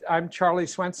I'm Charlie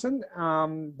Swenson.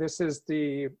 This is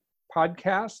the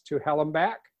podcast To Hell and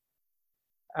Back.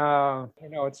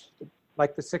 It's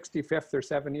like the 65th or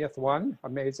 70th one,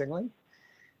 amazingly.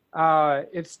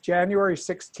 It's January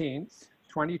 16th,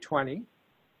 2020,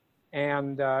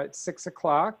 and it's 6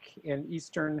 o'clock in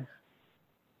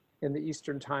the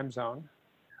Eastern time zone.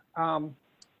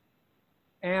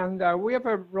 We have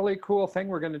a really cool thing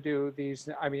we're going to do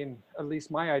at least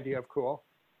my idea of cool,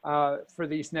 for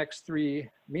these next 3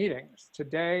 meetings,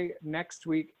 today, next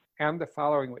week, and the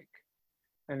following week.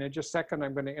 And in just a second,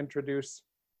 I'm going to introduce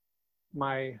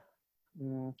my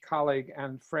colleague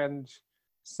and friend,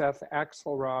 Seth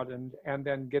Axelrod, and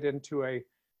then get into a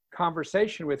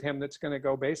conversation with him that's going to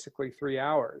go basically 3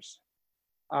 hours.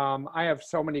 I have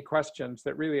so many questions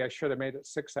that really I should have made it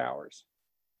 6 hours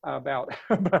about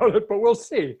it, but we'll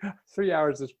see. 3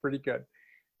 hours is pretty good.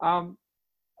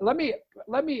 Let me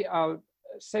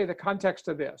say the context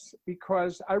of this,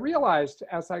 because I realized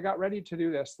as I got ready to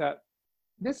do this that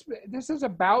this is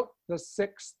about the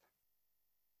 6th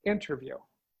interview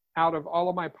out of all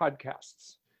of my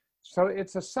podcasts. So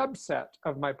it's a subset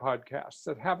of my podcasts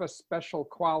that have a special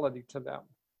quality to them.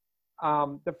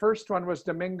 The first one was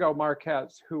Domingo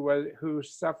Marquez, who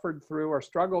suffered through or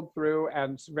struggled through,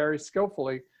 and very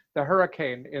skillfully, the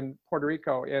hurricane in Puerto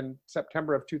Rico in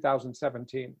September of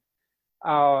 2017.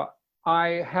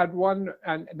 I had one,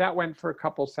 and that went for a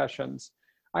couple sessions.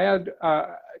 I had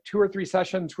 2 or 3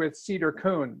 sessions with Cedar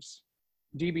Coons,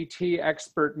 DBT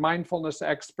expert, mindfulness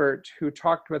expert, who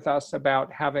talked with us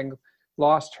about having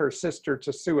lost her sister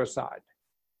to suicide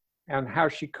and how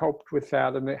she coped with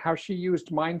that and how she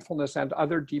used mindfulness and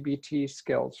other DBT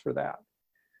skills for that.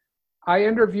 I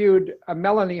interviewed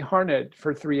Melanie Harned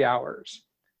for 3 hours.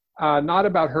 Not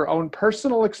about her own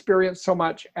personal experience so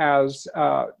much as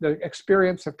the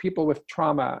experience of people with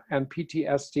trauma and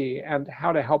PTSD and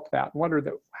how to help that.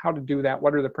 How to do that?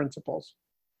 What are the principles?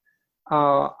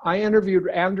 I interviewed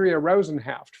Andrea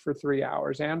Rosenhaft for 3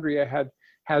 hours. Andrea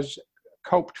has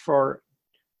coped for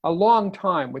a long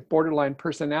time with borderline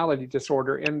personality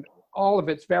disorder in all of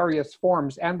its various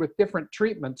forms and with different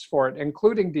treatments for it,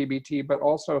 including DBT, but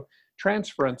also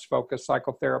transference-focused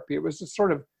psychotherapy. It was a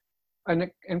sort of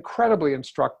an incredibly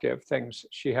instructive things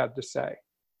she had to say.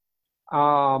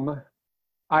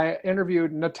 I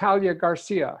interviewed Natalia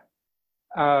Garcia,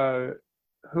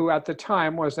 who at the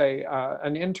time was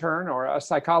an intern or a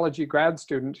psychology grad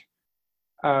student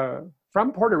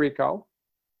from Puerto Rico.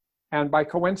 And by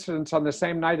coincidence, on the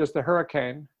same night as the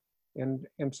hurricane in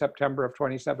September of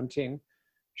 2017,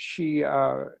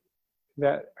 her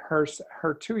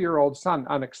 2-year-old son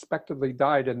unexpectedly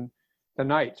died in the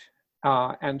night.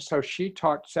 And so she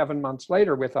talked 7 months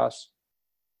later with us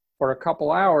for a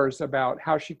couple hours about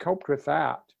how she coped with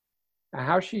that and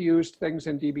how she used things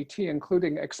in DBT,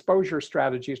 including exposure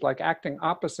strategies like acting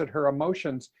opposite her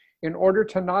emotions in order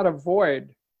to not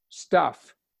avoid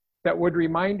stuff that would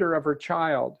remind her of her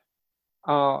child.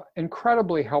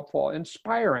 Incredibly helpful,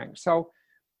 inspiring. So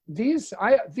these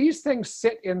things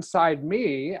sit inside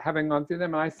me, having gone through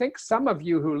them, and I think some of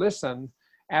you who listen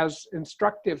as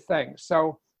instructive things.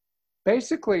 So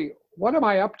basically, what am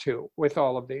I up to with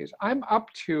all of these? I'm up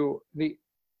to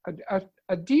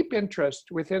a deep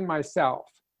interest within myself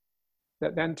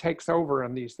that then takes over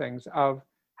on these things of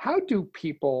how do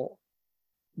people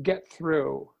get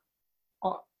through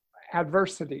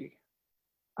adversity,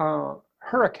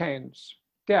 hurricanes,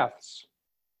 deaths,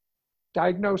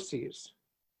 diagnoses,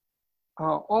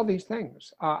 all these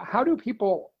things. How do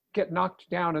people get knocked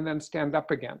down and then stand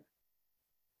up again?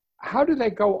 How do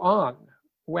they go on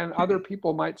when other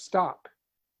people might stop?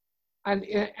 And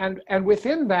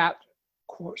within that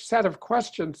set of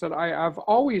questions that I've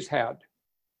always had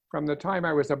from the time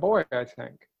I was a boy, I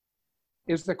think,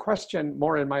 is the question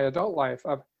more in my adult life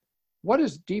of what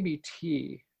is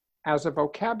DBT as a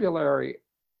vocabulary,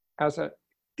 as a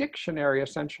dictionary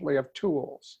essentially of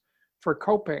tools for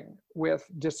coping with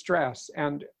distress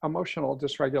and emotional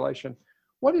dysregulation.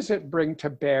 What does it bring to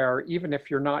bear, even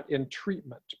if you're not in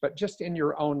treatment, but just in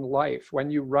your own life when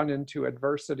you run into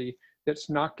adversity that's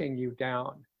knocking you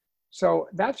down? So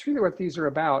that's really what these are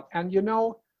about. And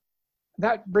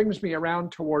that brings me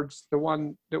around towards the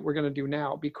one that we're going to do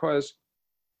now, because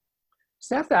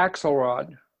Seth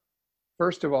Axelrod,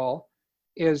 first of all,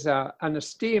 is an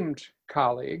esteemed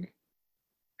colleague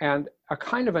and a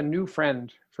kind of a new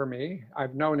friend for me.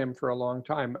 I've known him for a long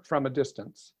time from a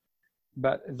distance.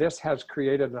 But this has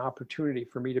created an opportunity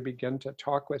for me to begin to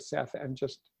talk with Seth and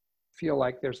just feel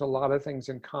like there's a lot of things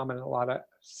in common, a lot of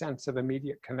sense of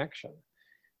immediate connection.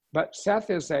 But Seth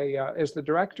is the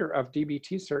director of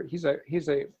DBT Cert. He's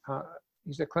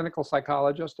a clinical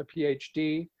psychologist, a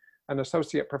PhD, an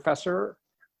associate professor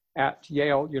at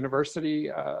Yale University.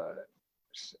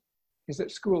 Is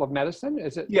it School of Medicine?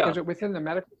 Is it within the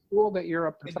medical school that you're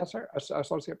a professor,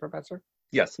 associate professor?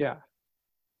 Yes. Yeah.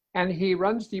 And he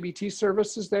runs DBT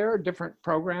services there, different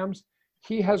programs.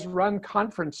 He has run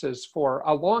conferences for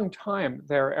a long time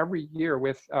there every year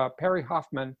with Perry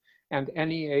Hoffman and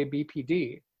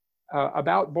NEA-BPD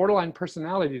about borderline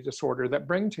personality disorder that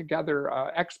bring together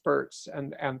experts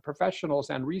and professionals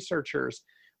and researchers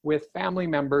with family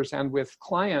members and with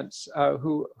clients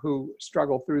who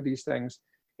struggle through these things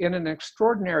in an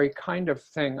extraordinary kind of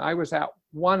thing. I was at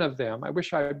one of them. I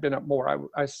wish I had been at more.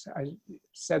 I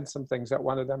said some things at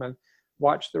one of them and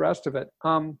watched the rest of it.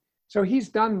 So he's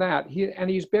done that.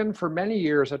 He's been for many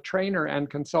years a trainer and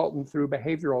consultant through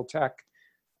behavioral tech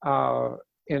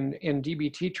in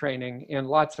DBT training in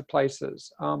lots of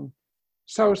places.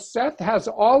 So Seth has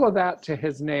all of that to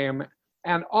his name,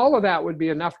 and all of that would be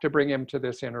enough to bring him to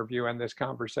this interview and this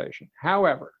conversation.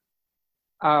 However,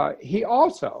 he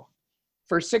also,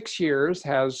 for 6 years,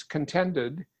 has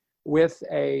contended with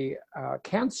a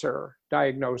cancer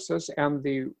diagnosis and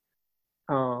the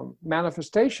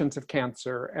manifestations of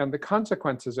cancer and the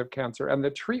consequences of cancer and the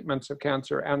treatments of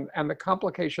cancer and the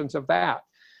complications of that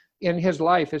in his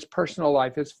life, his personal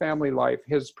life, his family life,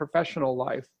 his professional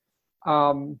life.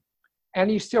 And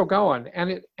he's still going.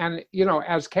 And you know,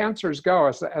 as cancers go,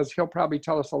 as he'll probably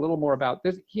tell us a little more about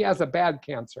this, he has a bad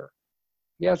cancer.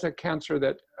 He has a cancer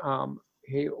that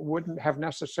he wouldn't have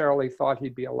necessarily thought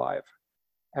he'd be alive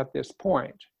at this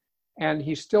point. And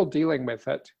he's still dealing with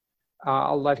it.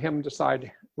 I'll let him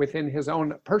decide within his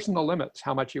own personal limits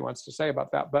how much he wants to say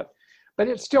about that. But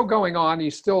it's still going on.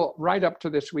 He's still, right up to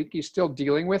this week, he's still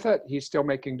dealing with it. He's still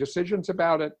making decisions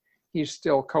about it. He's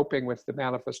still coping with the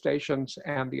manifestations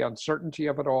and the uncertainty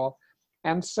of it all.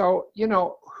 And so, you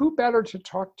know, who better to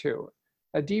talk to?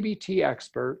 A DBT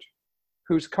expert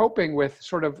who's coping with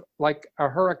sort of like a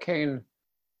hurricane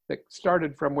that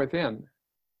started from within.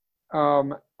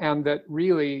 And that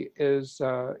really is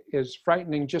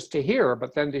frightening just to hear,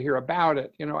 but then to hear about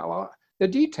it, you know, the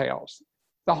details.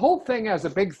 The whole thing as a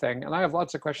big thing, and I have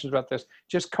lots of questions about this,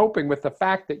 just coping with the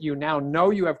fact that you now know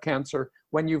you have cancer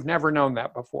when you've never known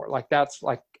that before. Like that's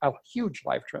like a huge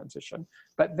life transition.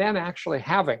 But then actually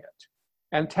having it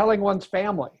and telling one's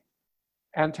family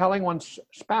and telling one's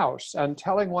spouse and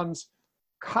telling one's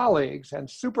colleagues and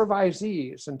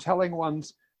supervisees and telling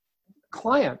one's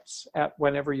clients at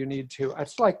whenever you need to.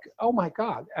 It's like, oh my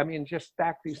God, I mean, just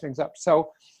stack these things up.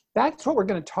 So that's what we're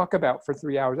going to talk about for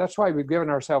 3 hours. That's why we've given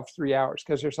ourselves 3 hours,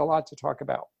 because there's a lot to talk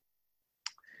about.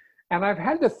 And I've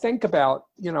had to think about,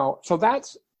 you know, so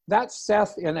that's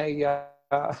Seth in a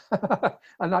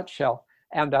nutshell,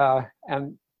 and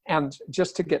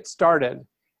just to get started.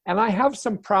 And I have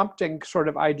some prompting sort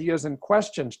of ideas and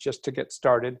questions just to get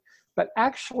started. But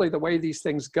actually, the way these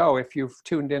things go, if you've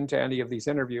tuned into any of these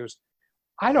interviews,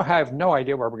 I have no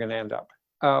idea where we're going to end up.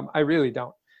 I really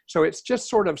don't. So it's just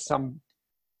sort of some,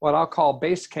 what I'll call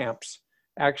base camps,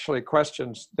 actually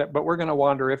questions that, but we're going to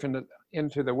wander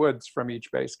into the woods from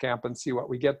each base camp and see what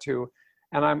we get to.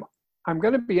 And I'm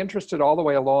going to be interested all the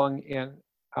way along in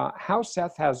how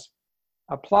Seth has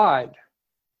applied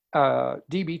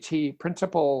DBT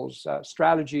principles,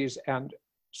 strategies, and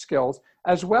skills,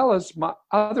 as well as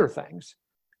other things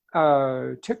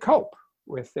to cope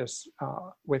with this,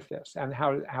 and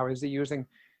how is he using,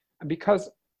 because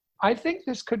I think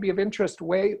this could be of interest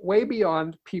way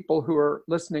beyond people who are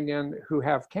listening in who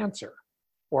have cancer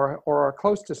or are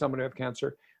close to someone who have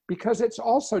cancer, because it's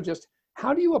also just,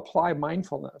 how do you apply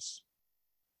mindfulness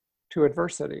to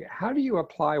adversity? How do you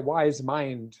apply wise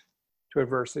mind to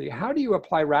adversity? How do you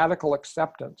apply radical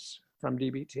acceptance from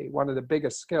DBT, one of the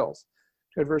biggest skills,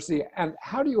 to adversity? And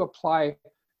how do you apply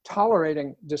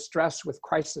tolerating distress with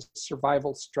crisis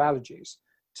survival strategies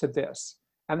to this?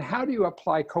 And how do you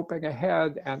apply coping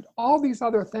ahead and all these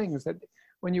other things that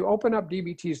when you open up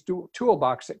DBT's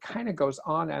toolbox, it kind of goes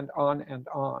on and on and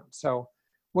on. So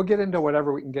we'll get into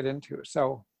whatever we can get into.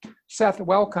 So Seth,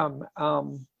 welcome.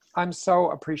 I'm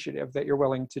so appreciative that you're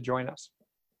willing to join us.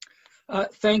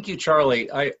 Thank you,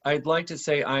 Charlie. I'd like to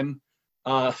say I'm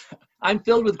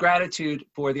filled with gratitude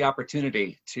for the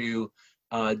opportunity to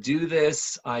do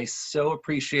this. I so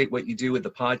appreciate what you do with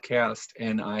the podcast,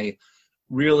 and I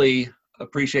really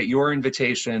appreciate your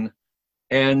invitation.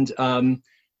 And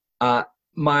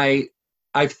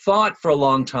I've thought for a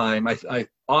long time, I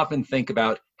often think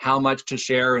about how much to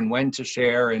share and when to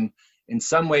share. And in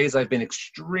some ways I've been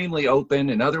extremely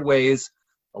open. In other ways,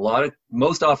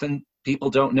 most often people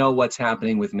don't know what's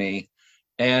happening with me.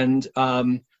 And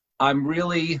I'm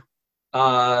really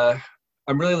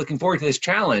looking forward to this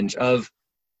challenge of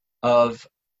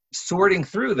sorting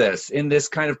through this in this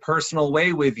kind of personal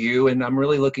way with you, and I'm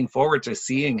really looking forward to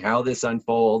seeing how this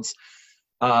unfolds.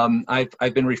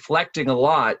 I've been reflecting a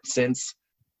lot since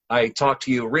I talked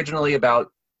to you originally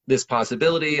about this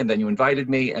possibility, and then you invited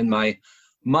me, and my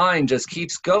mind just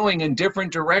keeps going in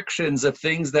different directions of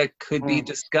things that could be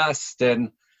discussed.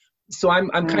 And so I'm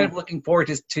kind of looking forward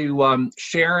to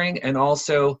sharing, and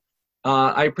also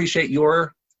I appreciate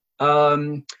your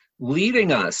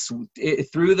leading us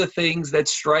through the things that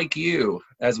strike you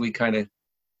as we kind of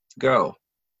go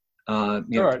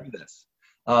through this.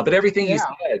 But everything you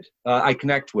said, I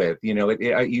connect with. You know,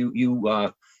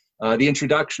 the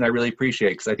introduction I really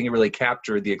appreciate, because I think it really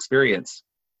captured the experience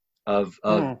of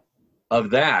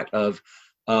that, of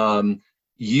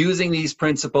using these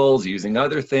principles, using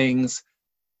other things,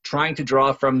 trying to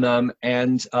draw from them,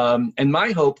 and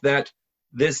my hope that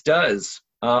this does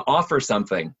offer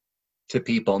something to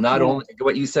people, not only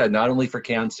what you said, not only for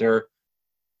cancer,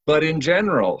 but in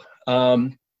general.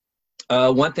 One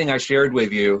thing I shared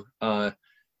with you,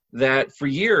 that for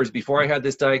years before I had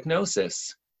this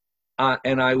diagnosis,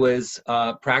 and I was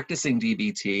practicing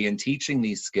DBT and teaching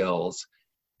these skills,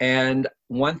 and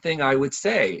one thing I would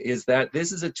say is that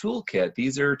this is a toolkit.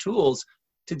 These are tools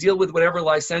to deal with whatever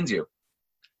life sends you.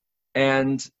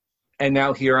 And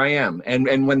now here I am.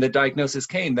 And when the diagnosis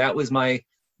came, that was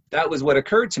what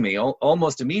occurred to me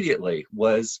almost immediately,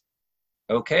 was,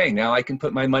 okay, now I can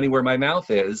put my money where my mouth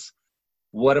is.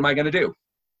 What am I going to do?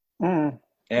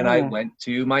 And I went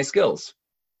to my skills.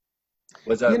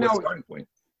 Was a starting point.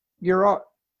 You're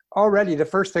already, the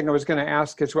first thing I was going to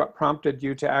ask is what prompted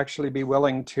you to actually be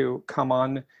willing to come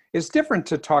on. It's different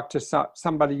to talk to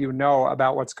somebody you know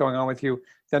about what's going on with you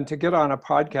than to get on a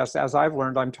podcast. As I've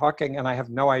learned, I'm talking and I have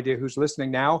no idea who's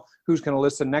listening now, who's going to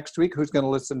listen next week, who's going to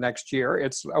listen next year.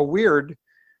 It's a weird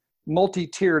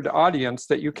multi-tiered audience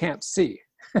that you can't see.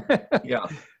 Yeah.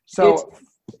 So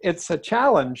it's a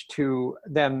challenge to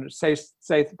then say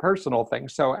personal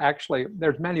things. So actually,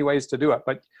 there's many ways to do it,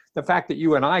 but the fact that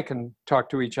you and I can talk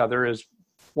to each other is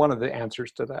one of the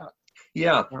answers to that.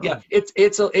 Yeah, yeah.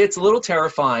 It's a little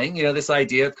terrifying, you know, this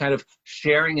idea of kind of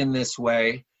sharing in this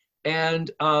way. And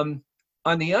on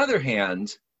the other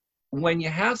hand, when you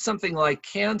have something like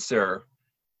cancer,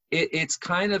 it's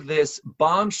kind of this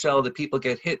bombshell that people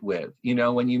get hit with. You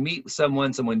know, when you meet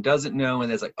someone doesn't know,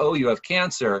 and it's like, oh, you have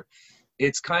cancer.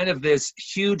 It's kind of this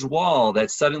huge wall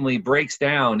that suddenly breaks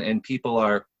down and people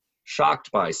are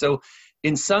shocked by. So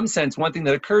in some sense, one thing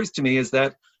that occurs to me is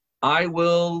that I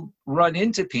will run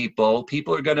into people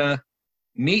are going to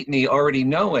meet me already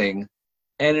knowing.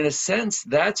 And in a sense,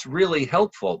 that's really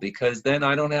helpful, because then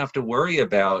I don't have to worry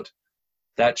about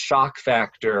that shock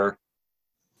factor,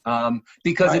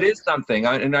 because it is something,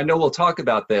 and I know we'll talk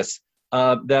about this,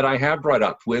 that I have brought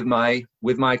up with my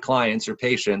clients or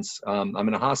patients. I'm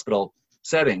in a hospital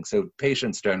setting, so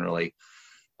patients generally,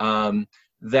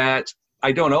 that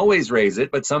I don't always raise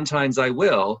it, but sometimes I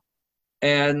will.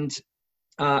 And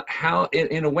how,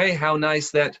 in a way, how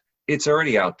nice that it's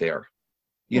already out there,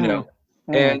 you know.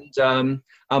 And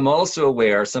I'm also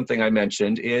aware, something I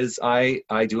mentioned is I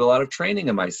do a lot of training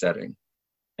in my setting,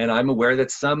 and I'm aware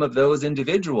that some of those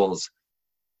individuals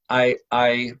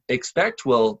I expect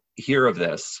will hear of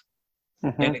this.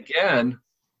 And again,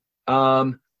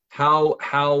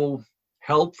 how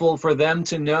helpful for them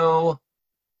to know,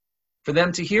 for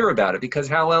them to hear about it, because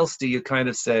how else do you kind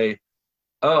of say,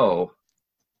 oh,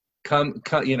 come,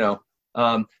 you know,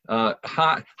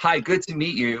 hi, good to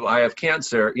meet you, I have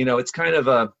cancer. You know, it's kind of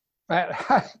a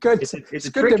good. It's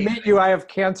good to meet you, I have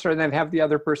cancer, and then have the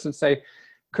other person say,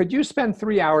 could you spend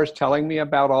 3 hours telling me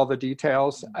about all the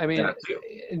details? I mean,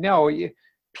 no,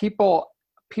 people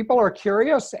are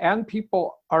curious and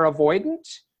people are avoidant,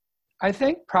 I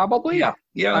think, probably.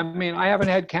 Yeah. I mean, I haven't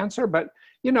had cancer, but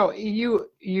you know, you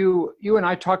and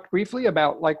I talked briefly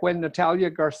about, like, when Natalia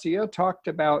Garcia talked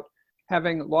about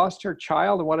having lost her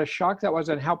child and what a shock that was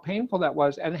and how painful that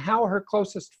was, and how her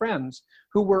closest friends,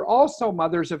 who were also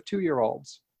mothers of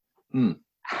 2-year-olds,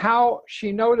 how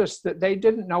she noticed that they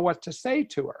didn't know what to say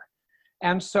to her.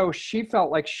 And so she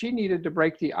felt like she needed to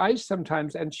break the ice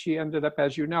sometimes. And she ended up,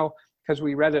 as you know, because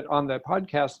we read it on the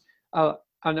podcast, an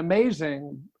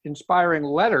amazing, inspiring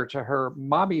letter to her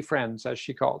mommy friends, as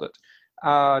she called it,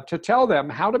 to tell them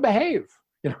how to behave,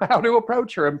 you know, how to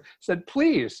approach her, and said,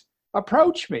 please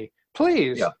approach me,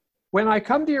 please. Yeah. When I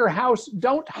come to your house,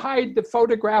 don't hide the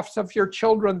photographs of your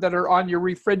children that are on your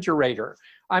refrigerator.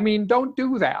 I mean, don't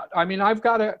do that. I mean, I've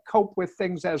got to cope with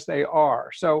things as they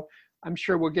are. So I'm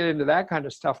sure we'll get into that kind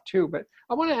of stuff too. But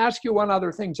I want to ask you one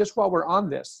other thing, just while we're on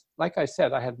this. Like I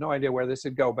said, I had no idea where this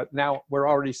would go, but now we're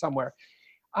already somewhere.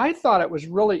 I thought it was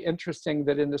really interesting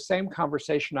that in the same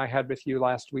conversation I had with you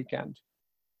last weekend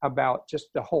about just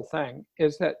the whole thing,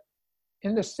 is that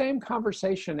in the same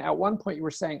conversation, at one point you were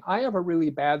saying, I have a really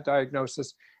bad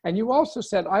diagnosis. And you also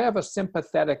said, I have a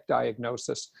sympathetic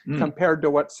diagnosis compared to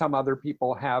what some other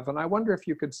people have. And I wonder if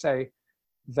you could say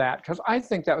that, because I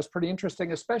think that was pretty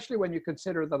interesting, especially when you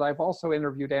consider that I've also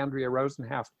interviewed Andrea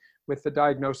Rosenhaft with the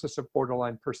diagnosis of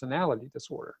borderline personality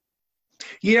disorder.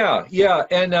 Yeah.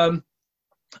 And,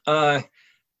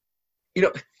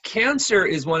 cancer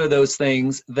is one of those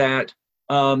things that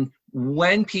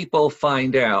when people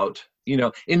find out, in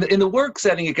the work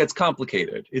setting, it gets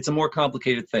complicated. It's a more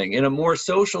complicated thing. In a more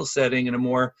social setting, in a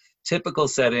more typical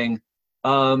setting,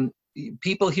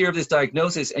 people hear of this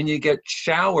diagnosis and you get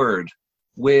showered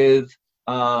with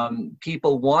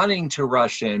people wanting to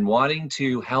rush in, wanting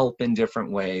to help in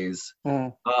different ways,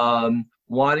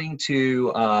 wanting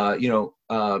to,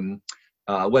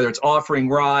 whether it's offering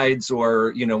rides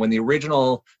or, when the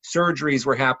original surgeries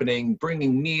were happening,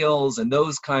 bringing meals and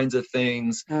those kinds of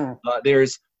things.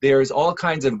 There's all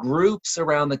kinds of groups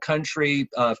around the country.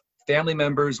 Family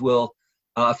members will,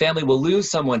 a family will lose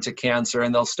someone to cancer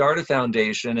and they'll start a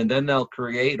foundation and then they'll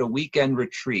create a weekend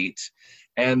retreat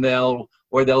and they'll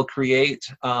create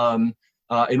an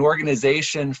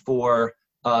organization for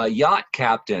yacht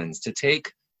captains to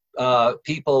take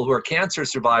people who are cancer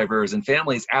survivors and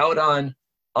families out on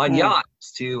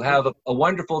yachts to have a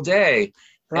wonderful day.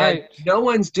 Right. And no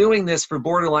one's doing this for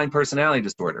borderline personality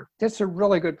disorder. That's a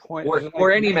really good point.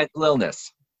 Or any mental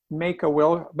illness.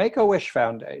 Make-A-Wish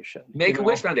Foundation.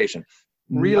 Make-A-Wish Foundation.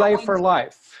 Relay for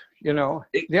Life.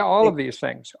 All of these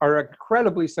things are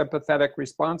incredibly sympathetic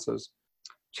responses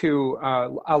to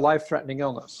a life-threatening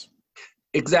illness.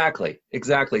 Exactly.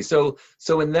 So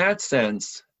in that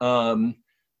sense,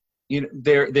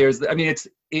 it's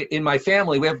in my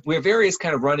family, we have various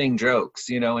kind of running jokes,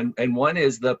 and one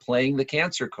is the playing the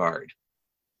cancer card.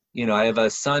 I have a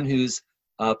son who's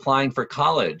applying for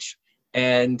college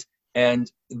and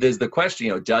there's the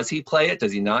question, does he play it?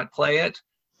 Does he not play it?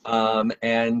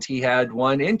 And he had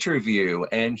one interview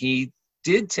and he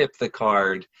did tip the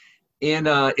card in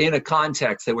a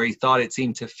context where he thought it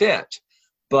seemed to fit,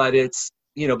 but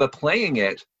but playing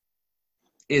it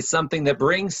is something that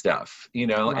brings stuff,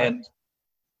 Right. and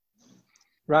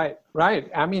right.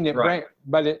 I mean, right.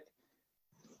 But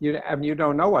you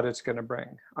don't know what it's going to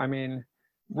bring. I mean,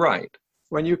 right.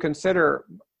 When you consider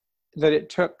that it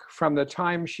took, from the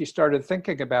time she started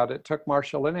thinking about it, took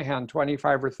Marsha Linehan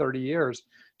 25 or 30 years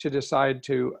to decide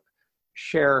to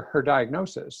share her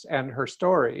diagnosis and her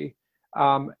story.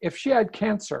 If she had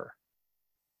cancer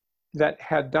that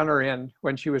had done her in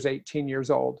when she was 18 years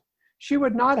old, she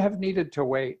would not have needed to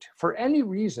wait for any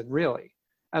reason, really,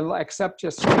 except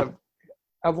just sort of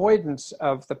avoidance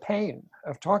of the pain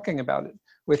of talking about it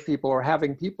with people or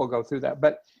having people go through that.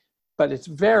 But it's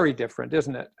very different,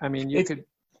 isn't it? I mean, it's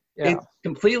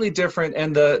completely different.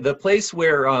 And the place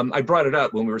where I brought it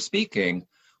up when we were speaking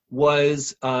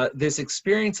was this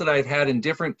experience that I've had in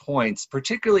different points,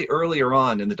 particularly earlier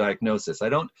on in the diagnosis.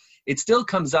 It still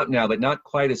comes up now, but not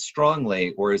quite as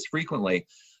strongly or as frequently,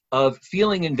 of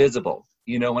feeling invisible.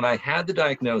 When I had the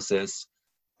diagnosis,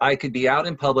 I could be out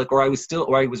in public, or I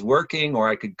was working, or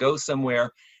I could go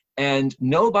somewhere and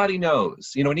nobody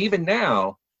knows, and even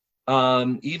now,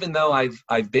 even though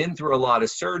I've been through a lot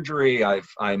of surgery,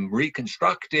 I'm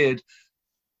reconstructed,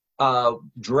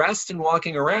 dressed and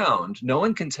walking around, no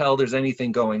one can tell there's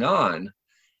anything going on.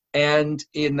 And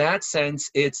in that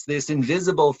sense, it's this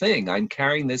invisible thing. I'm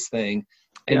carrying this thing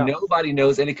and nobody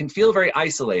knows, and it can feel very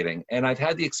isolating. And I've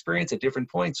had the experience at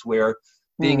different points where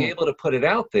being able to put it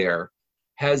out there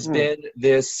has been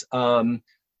this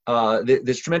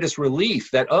this tremendous relief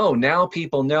that, oh, now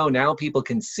people know, now people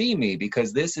can see me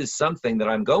because this is something that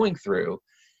I'm going through.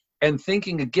 And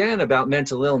thinking again about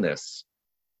mental illness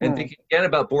and thinking again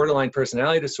about borderline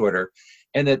personality disorder,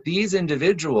 and that these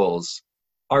individuals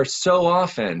are so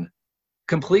often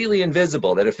completely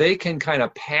invisible, that if they can kind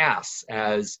of pass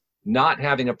as not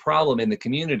having a problem in the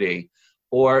community,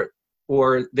 or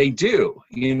they do,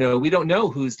 we don't know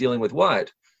who's dealing with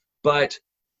what, but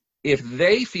if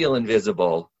they feel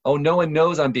invisible, oh, no one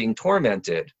knows I'm being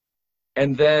tormented.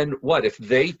 And then what? If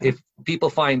people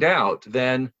find out,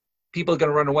 then people are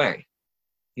going to run away,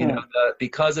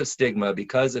 because of stigma,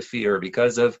 because of fear,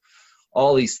 because of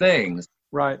all these things.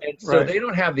 Right. And so they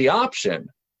don't have the option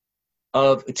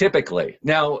of, typically.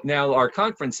 Now our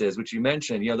conferences, which you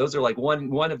mentioned, those are like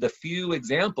one of the few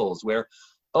examples where,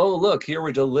 oh, look, here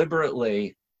we're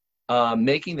deliberately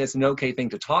making this an okay thing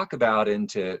to talk about and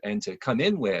to come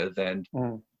in with and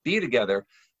be together.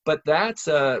 But that's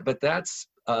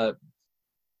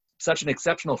such an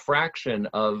exceptional fraction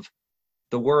of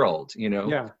the world, you know?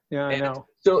 Yeah, I And know.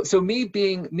 so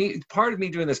part of me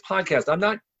doing this podcast, I'm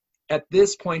not at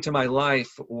this point in my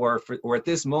life or at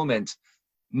this moment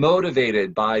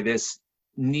motivated by this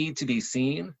need to be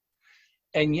seen.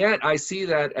 And yet I see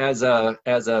that as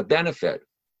a benefit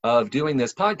of doing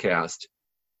this podcast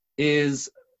is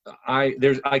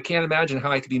I can't imagine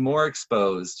how I could be more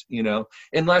exposed, you know,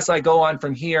 unless I go on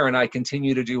from here and I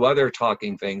continue to do other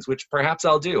talking things, which perhaps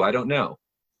I'll do. I don't know.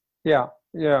 Yeah.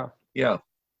 Yeah.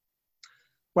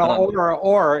 Well,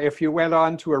 or if you went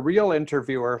on to a real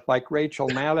interviewer like Rachel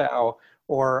Maddow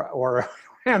or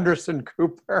Anderson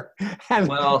Cooper, and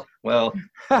Well,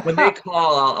 when they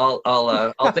call,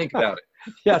 I'll think about it.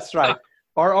 That's right.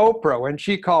 Or Oprah when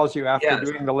she calls you after Yes.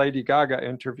 doing the Lady Gaga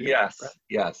interview. Yes. Right,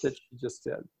 Yes. that she just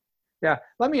did. Yeah.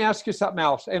 Let me ask you something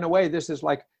else. In a way, this is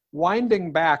like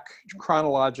winding back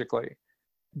chronologically,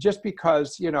 just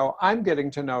because, you know, I'm getting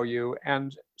to know you,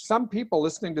 and some people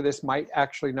listening to this might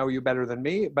actually know you better than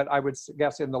me, but I would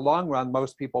guess in the long run,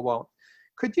 most people won't.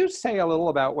 Could you say a little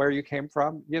about where you came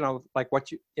from? You know, like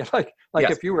what you, like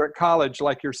Yes. if you were at college,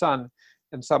 like your son,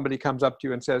 and somebody comes up to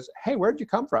you and says, "Hey, where'd you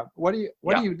come from? What do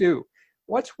you do?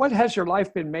 What has your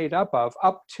life been made up of,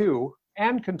 up to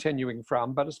and continuing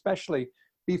from, but especially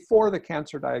before the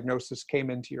cancer diagnosis came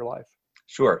into your life?"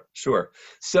 Sure.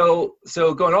 So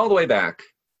going all the way back,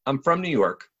 I'm from New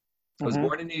York. I was Mhm.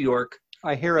 born in New York.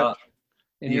 I hear it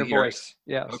in you your hear it? voice.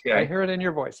 Yes, Okay. I hear it in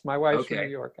your voice. My wife's from Okay.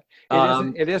 New York.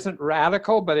 Um, It isn't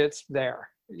radical, but it's there.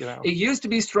 You know. It used to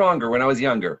be stronger when I was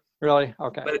younger, Really?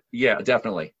 Okay. but yeah,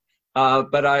 definitely.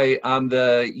 But I'm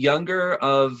the younger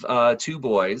of two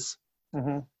boys.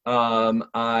 Hmm.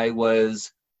 I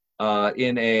was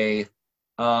in a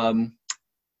lower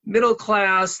middle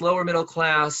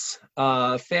class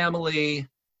family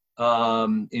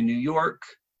in New York.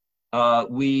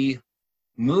 We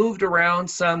moved around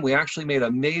some. We actually made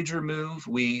a major move.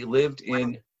 We lived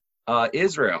in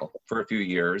Israel for a few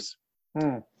years.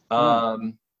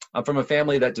 I'm from a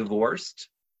family that divorced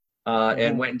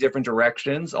and went in different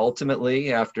directions.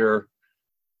 Ultimately, after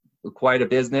quite a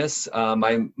business,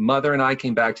 my mother and I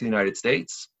came back to the United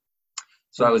States.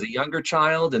 So I was a younger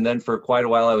child, and then for quite a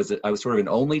while, I was sort of an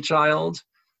only child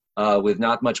with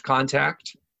not much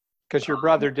contact. Because your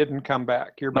brother didn't come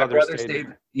back. Your brother stayed.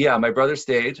 Yeah, my brother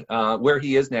stayed where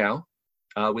he is now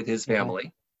with his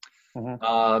family.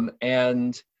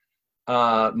 And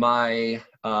my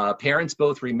parents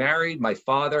both remarried. My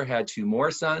father had two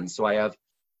more sons, so I have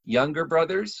younger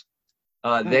brothers.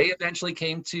 They eventually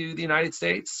came to the United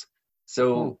States.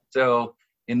 So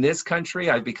in this country,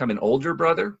 I've become an older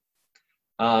brother,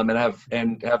 and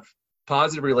have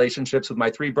positive relationships with my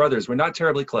three brothers. We're not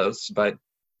terribly close, but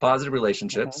positive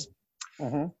relationships.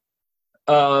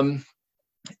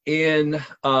 In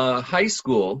high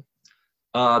school,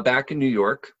 back in New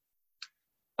York,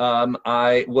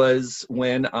 I was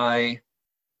when I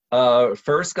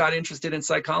first got interested in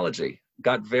psychology,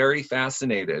 got very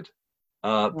fascinated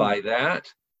by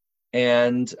that.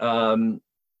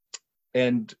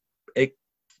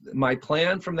 My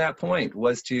plan from that point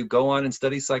was to go on and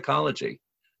study psychology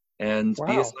and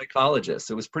be a psychologist.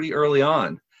 It was pretty early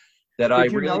on that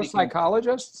Did you know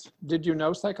psychologists? Did you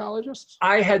know psychologists?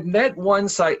 I had met one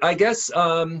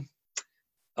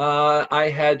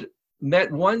I had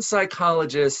met one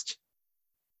psychologist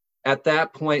at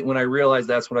that point when I realized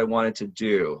that's what I wanted to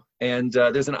do. And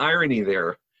there's an irony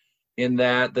there in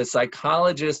that the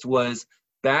psychologist was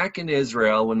back in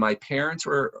Israel when my parents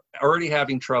were already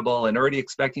having trouble and already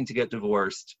expecting to get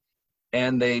divorced.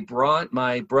 And they brought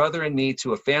my brother and me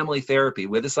to a family therapy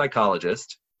with a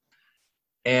psychologist.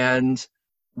 And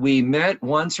we met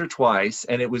once or twice,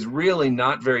 and it was really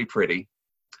not very pretty.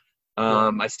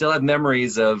 I still have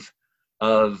memories of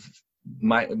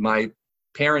my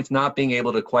parents not being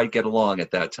able to quite get along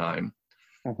at that time.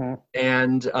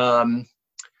 And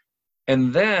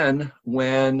then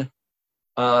when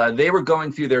they were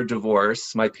going through their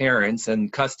divorce, my parents,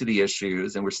 and custody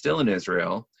issues, and we're still in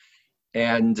Israel,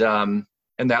 and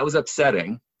that was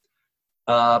upsetting.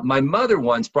 My mother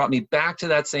once brought me back to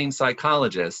that same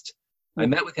psychologist. I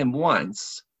met with him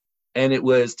once, and it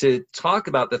was to talk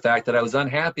about the fact that I was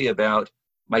unhappy about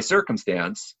my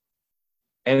circumstance.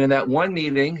 And in that one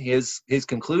meeting, his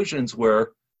conclusions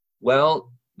were,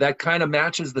 well, that kind of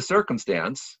matches the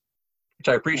circumstance, which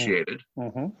I appreciated.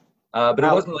 But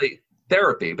it wasn't really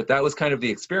therapy, but that was kind of the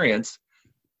experience.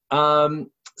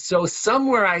 So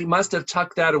somewhere I must have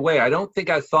tucked that away. I don't think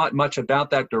I thought much about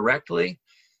that directly,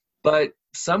 but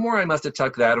somewhere I must have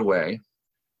tucked that away.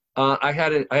 I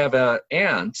have an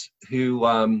aunt who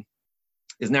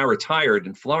is now retired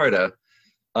in Florida,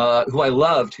 who I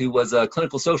loved, who was a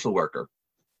clinical social worker.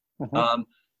 Mhm.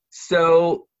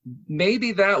 So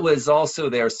maybe that was also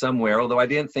there somewhere, although I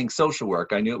didn't think social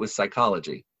work. I knew it was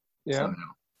psychology Yeah. somehow.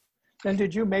 And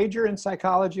did you major in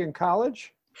psychology in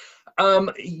college?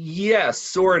 Yes,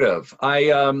 sort of.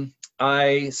 I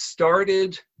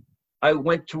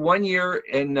went to 1 year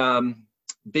in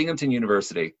Binghamton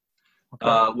University,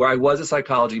 Okay. where I was a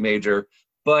psychology major,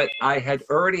 but I had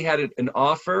already had an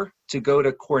offer to go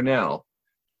to Cornell.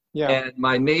 Yeah. And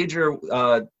my major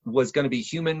was going to be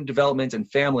human development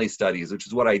and family studies, which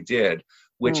is what I did,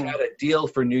 which Mm. had a deal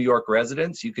for New York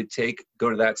residents. You could go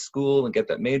to that school and get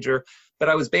that major. But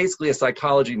I was basically a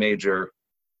psychology major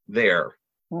there.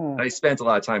 Mm. I spent a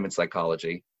lot of time in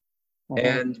psychology Mhm.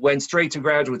 and went straight to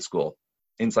graduate school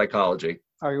in psychology.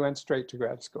 Oh, you went straight to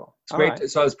grad school. It's All great. right.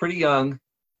 So I was pretty young.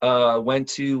 Went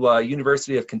to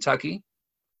University of Kentucky.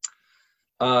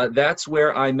 That's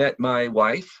where I met my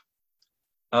wife.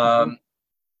 Mhm. Um,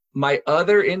 my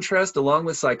other interest, along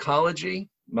with psychology,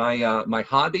 my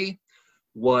hobby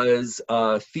was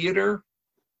theater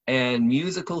and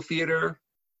musical theater,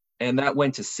 and that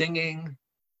went to singing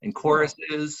and Oh.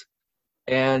 choruses,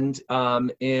 and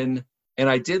and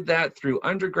I did that through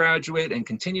undergraduate and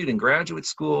continued in graduate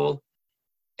school.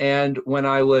 And when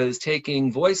I was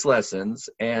taking voice lessons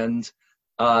and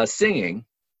singing,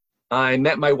 I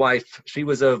met my wife. She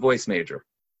was a voice major.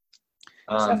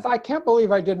 Seth, I can't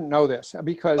believe I didn't know this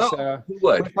because Who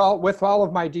would? with all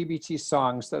of my DBT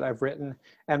songs that I've written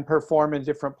and perform in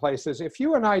different places, if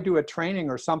you and I do a training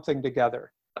or something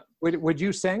together, would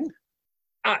you sing?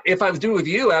 If I was doing it with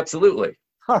you, absolutely.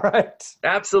 All right.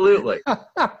 Absolutely.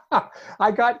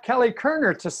 I got Kelly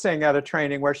Kerner to sing at a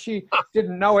training where she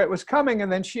didn't know it was coming,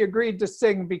 and then she agreed to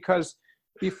sing because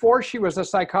before she was a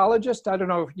psychologist, I don't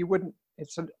know if you wouldn't,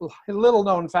 it's a little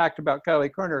known fact about Kelly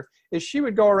Kerner, is she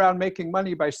would go around making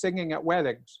money by singing at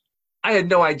weddings. I had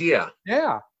no idea.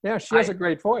 Yeah, yeah, she has a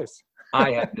great voice.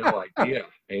 I had no idea.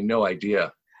 I had no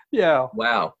idea. Yeah.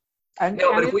 Wow. And,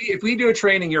 No, and but if we do a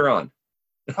training, you're on.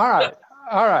 all right.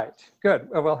 All right. Good.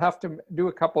 Well, we'll have to do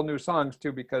a couple new songs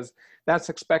too, because that's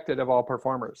expected of all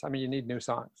performers. I mean, you need new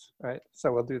songs, right?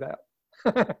 So we'll do that.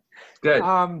 Good.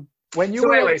 When you So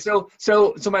were anyway, so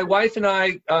my wife and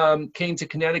I came to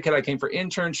Connecticut. I came for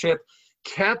internship,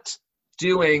 kept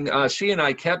doing, she and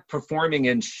I kept performing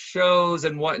in shows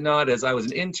and whatnot as I was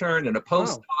an intern and a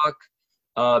postdoc.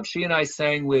 She and I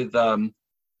sang with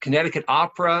Connecticut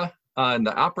Opera and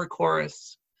the opera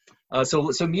chorus.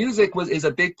 So music is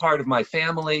a big part of my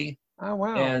family. Oh,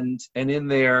 wow. And in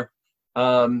there,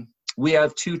 we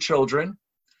have 2 children.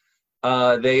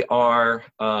 They are,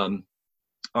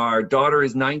 our daughter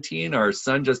is 19. Our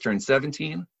son just turned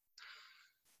 17.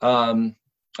 Our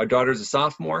daughter's a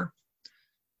sophomore.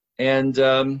 And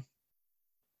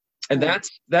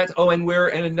that's, oh,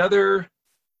 and another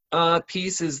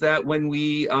piece is that when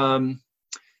we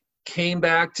came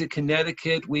back to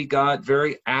Connecticut, we got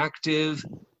very active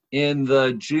in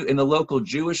the local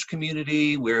Jewish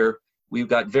community, where we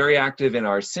got very active in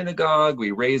our synagogue.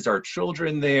 We raised our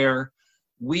children there.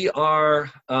 We are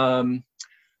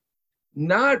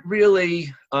not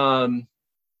really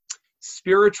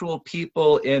spiritual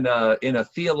people in a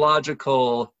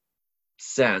theological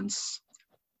sense,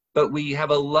 but we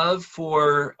have a love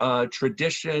for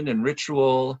tradition and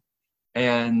ritual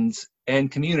and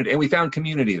community, and we found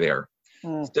community there.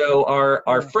 So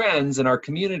our friends and our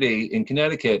community in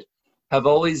Connecticut have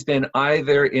always been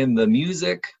either in the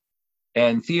music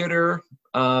and theater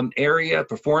area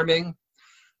performing,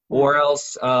 or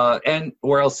else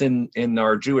in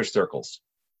our Jewish circles.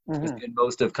 It's been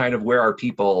most of kind of where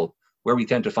we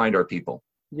tend to find our people.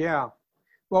 Yeah.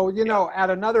 Well, you know, at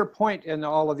another point in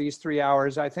all of these 3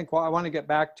 hours, I think I want to get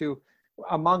back to,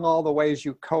 among all the ways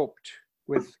you coped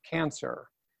with cancer,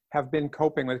 have been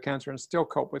coping with cancer and still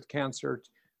cope with cancer,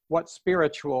 what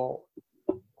spiritual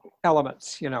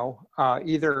elements, you know,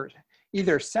 either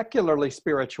secularly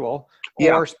spiritual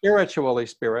or spiritually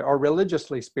or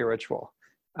religiously spiritual.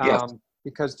 Yes.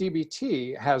 Because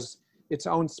DBT has its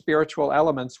own spiritual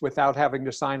elements without having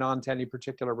to sign on to any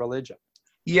particular religion.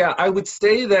 Yeah, I would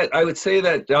say that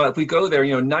if we go there,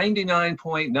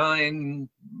 99.9,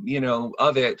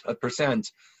 of it,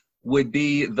 % would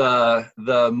be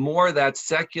the more that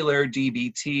secular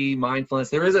DBT mindfulness.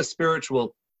 There is a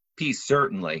spiritual piece,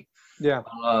 certainly. Yeah.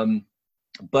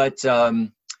 But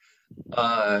the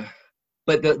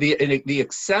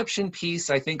exception piece,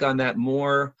 I think, on that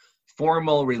more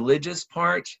formal religious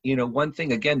part, one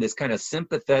thing, again, this kind of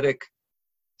sympathetic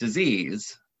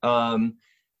disease,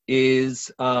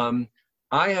 is I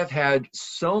have had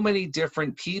so many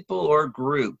different people or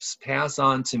groups pass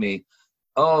on to me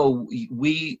oh,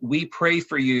 we pray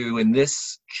for you in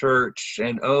this church,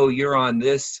 and oh, you're on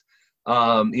this.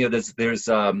 There's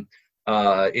in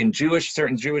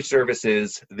certain Jewish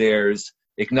services, there's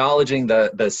acknowledging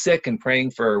the sick and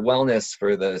praying for wellness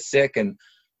for the sick, and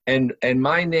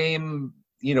my name,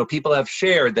 people have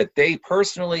shared that they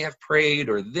personally have prayed,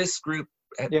 or this group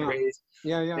have prayed.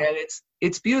 And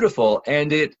it's beautiful,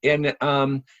 and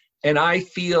I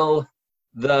feel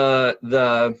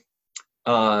the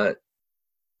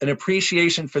an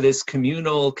appreciation for this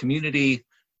community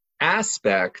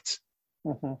aspect.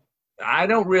 Mm-hmm. I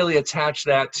don't really attach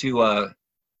that to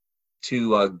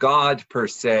a God per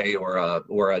se,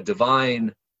 or a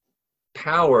divine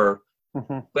power,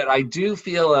 Mm-hmm. but I do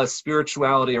feel a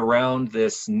spirituality around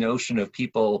this notion of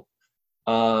people,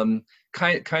 kind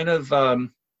of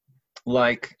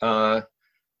like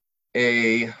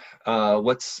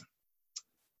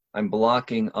I'm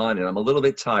blocking on it. I'm a little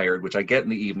bit tired, which I get in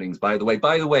the evenings, by the way.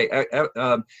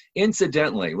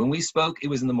 Incidentally, when we spoke, it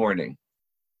was in the morning.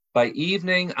 By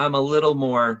evening, I'm a little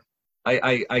more,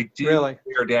 I do Really?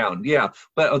 wear down. Yeah,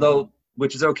 but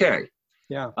which is okay.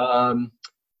 Yeah.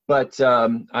 But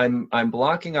I'm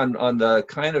blocking on the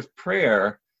kind of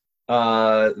prayer,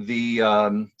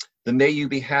 the may you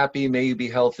be happy, may you be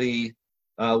healthy.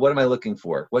 What am I looking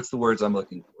for? What's the words I'm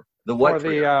looking for? The what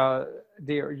prayer?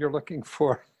 You're looking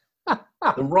for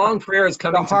the wrong prayer is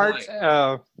coming the heart. to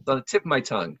mind. It's on the tip of my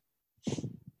tongue.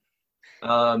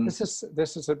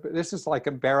 This is like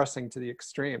embarrassing to the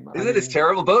extreme. It's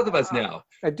terrible. Both of us now.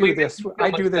 I do this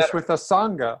with a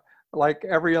sangha like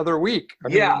every other week.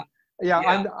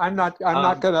 I'm not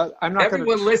gonna.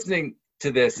 Everyone listening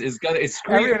to this is screaming.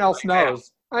 Everyone else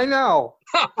knows. I know.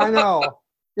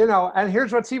 And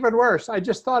here's what's even worse. I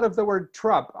just thought of the word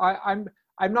Trump. I'm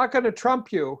not going to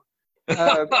trump you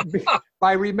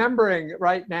by remembering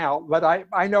right now, but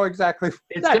I know exactly.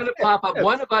 It's going to pop up.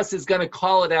 One of us is going to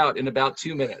call it out in about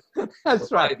 2 minutes.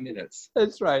 That's right. 5 minutes.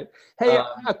 That's right. Hey,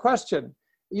 a question.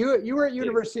 You were at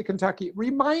University of Kentucky.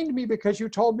 Remind me, because you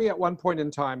told me at one point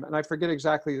in time, and I forget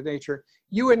exactly the nature,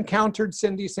 you encountered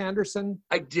Cindy Sanderson?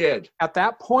 I did. At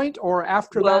that point or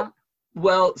after that?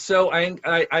 Well, so I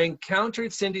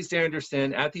encountered Cindy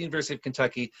Sanderson at the University of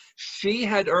Kentucky. She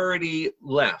had already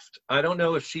left. I don't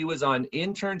know if she was on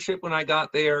internship when I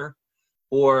got there,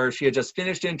 or she had just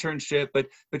finished internship, but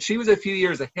she was a few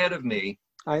years ahead of me.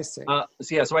 I see.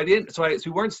 So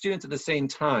we weren't students at the same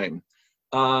time.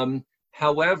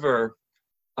 However,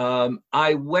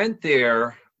 I went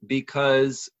there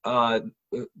because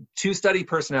to study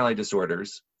personality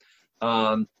disorders.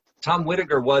 Tom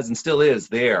Whitaker was and still is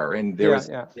there, and there was,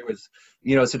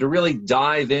 so to really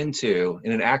dive into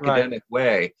in an academic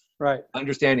way,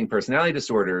 understanding personality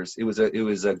disorders, it was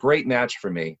a great match for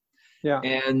me. Yeah.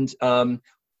 And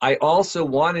I also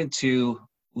wanted to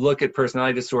look at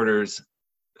personality disorders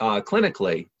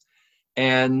clinically,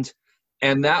 and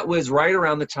that was right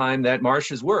around the time that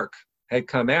Marsha's work had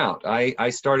come out.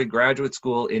 I started graduate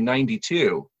school in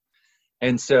 '92,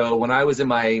 and so when I was in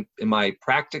my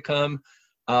practicum,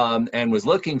 and was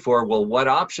looking for, what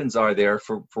options are there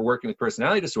for working with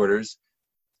personality disorders,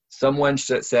 someone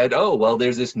said, oh, well,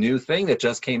 there's this new thing that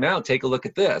just came out. Take a look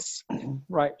at this.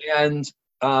 Right. And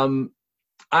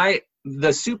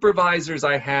the supervisors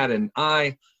I had and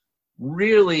I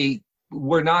really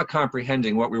were not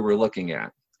comprehending what we were looking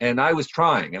at. And I was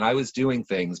trying and I was doing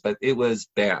things, but it was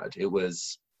bad. It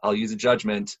was, I'll use a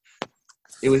judgment.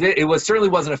 It certainly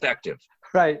wasn't effective.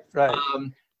 Right.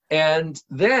 And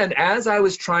then as I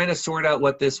was trying to sort out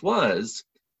what this was,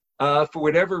 for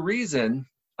whatever reason,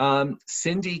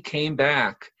 Cindy came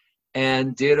back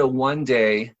and did a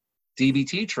 1-day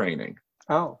DBT training.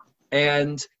 Oh.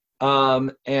 And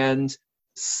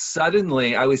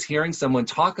suddenly I was hearing someone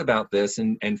talk about this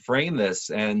and frame this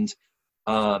and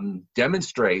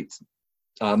demonstrate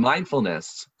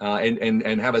mindfulness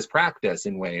and have us practice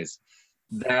in ways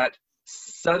that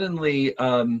suddenly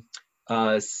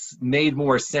made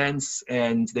more sense,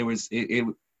 and there was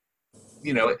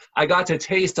I got to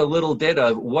taste a little bit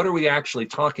of what are we actually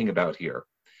talking about here.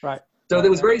 Right. So that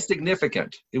was very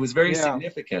significant. It was very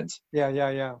significant. Yeah.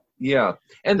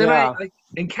 And then I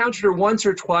encountered her once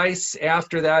or twice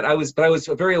after that. I was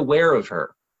very aware of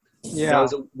her. Yeah. I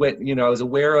was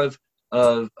aware of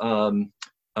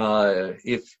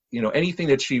if anything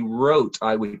that she wrote,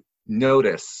 I would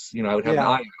notice. I would have an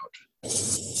eye out.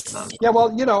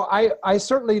 I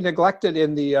certainly neglected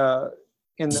in the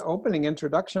opening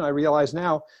introduction. I realize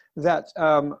now that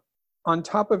on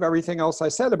top of everything else I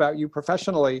said about you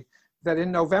professionally, that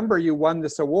in November you won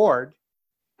this award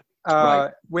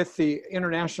with the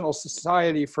International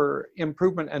Society for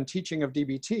Improvement and Teaching of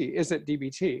DBT. Is it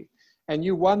DBT? and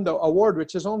you won the award,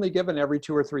 which is only given every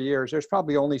 2 or 3 years. There's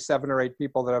probably only 7 or 8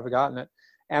 people that have gotten it.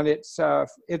 And it's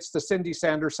the Cindy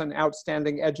Sanderson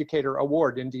Outstanding Educator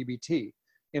Award in DBT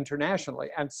internationally.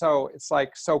 And so it's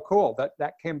like so cool that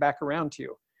that came back around to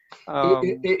you.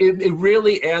 It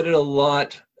really added a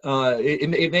lot.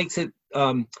 It makes it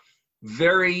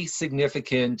very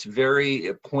significant,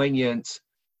 very poignant.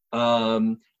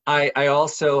 I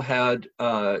also had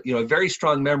a very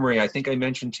strong memory. I think I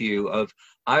mentioned to you of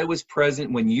I was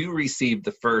present when you received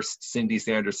the first Cindy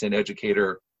Sanderson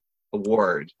Educator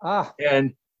Award,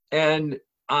 and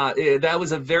that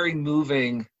was a very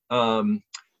moving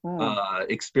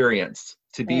experience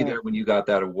to be there when you got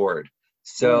that award.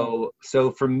 So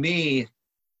for me,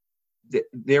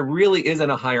 there really isn't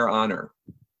a higher honor.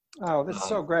 Oh, that's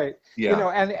so great. Yeah.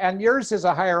 And yours is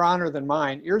a higher honor than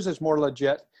mine. Yours is more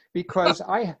legit because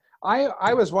I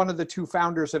was one of the 2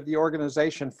 founders of the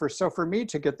organization. So for me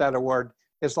to get that award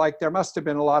is like there must have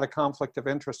been a lot of conflict of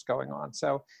interest going on.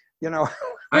 So, I'm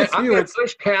going to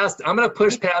push past. I'm going to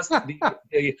push past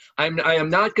I am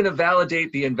not going to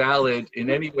validate the invalid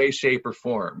in any way, shape, or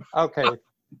form. Okay,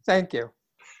 thank you.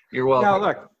 You're welcome. Now,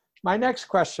 look, my next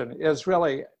question is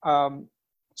really,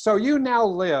 so you now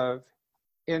live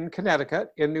in Connecticut,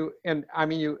 you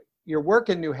work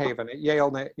in New Haven at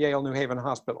Yale New Haven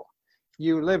Hospital.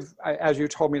 You live, as you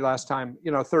told me last time,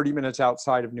 30 minutes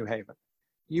outside of New Haven.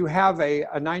 You have a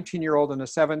 19-year-old and a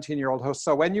 17-year-old host.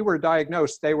 So when you were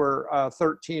diagnosed, they were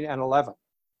 13 and 11.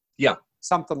 Yeah.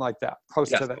 Something like that,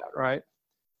 close to that, right?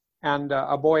 And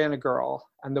a boy and a girl.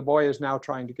 And the boy is now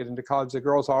trying to get into college. The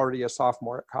girl's already a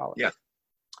sophomore at college. Yeah.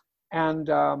 And,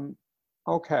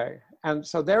 okay. And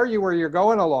so there you were, you're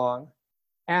going along.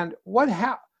 And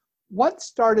what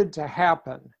started to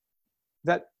happen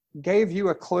that gave you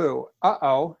a clue,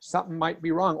 something might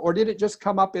be wrong? Or did it just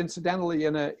come up incidentally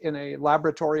in a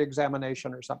laboratory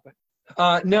examination or something?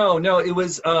 No, it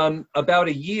was about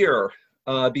a year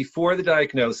before the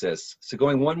diagnosis. So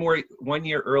going 1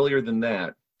 year earlier than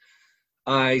that,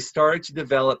 I started to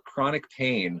develop chronic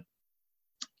pain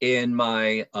in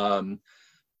my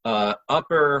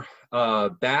upper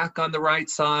back on the right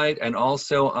side and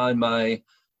also on my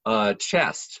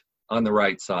chest on the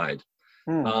right side.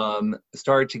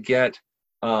 Started to get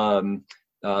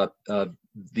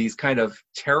these kind of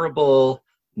terrible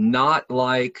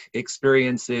knot-like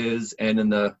experiences, and in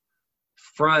the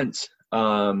front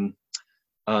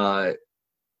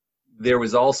there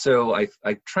was also, I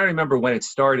try to remember when it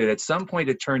started. At some point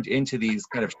it turned into these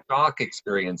kind of shock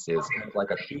experiences, kind of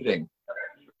like a shooting.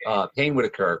 Pain would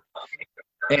occur,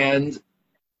 and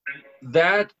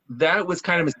that was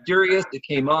kind of mysterious. It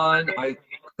came on. I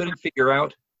couldn't figure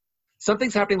out.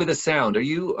 Something's happening with the sound. Are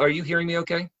you hearing me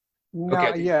okay? No,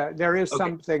 okay. Yeah, there is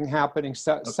something happening.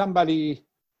 So, somebody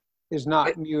is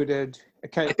not muted.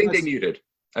 Okay. I think they muted.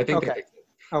 I think okay.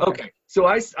 Okay. So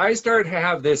I started to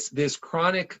have this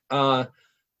chronic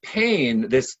pain,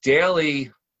 this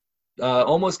daily,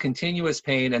 almost continuous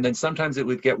pain, and then sometimes it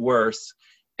would get worse.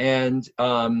 And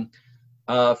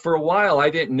for a while, I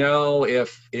didn't know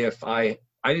if I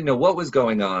didn't know what was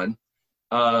going on.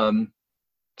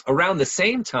 Around the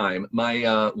same time,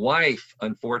 my wife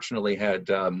unfortunately had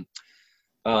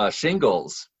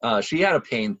shingles. She had a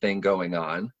pain thing going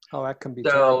on. Oh, that can be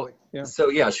terrible. Yeah. So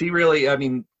yeah, she really,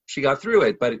 she got through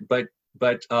it, but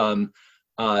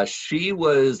she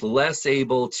was less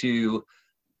able to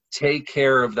take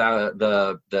care of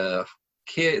the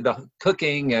kid, the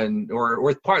cooking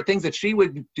or things that she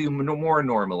would do more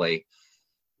normally.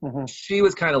 Mm-hmm. She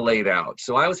was kind of laid out.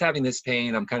 So I was having this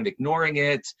pain. I'm kind of ignoring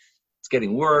it. It's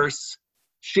getting worse.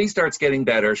 She starts getting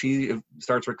better. She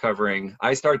starts recovering.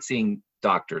 I start seeing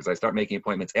doctors. I start making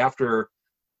appointments after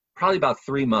probably about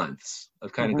 3 months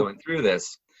of kind of going through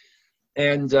this.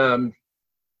 And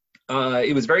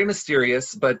it was very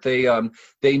mysterious, but they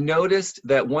noticed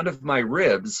that one of my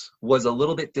ribs was a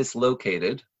little bit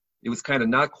dislocated. It was kind of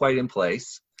not quite in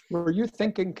place. Were you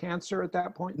thinking cancer at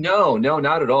that point? No,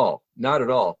 not at all. Not at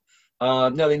all.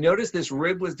 No, they noticed this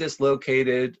rib was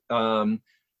dislocated.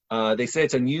 They say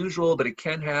it's unusual, but it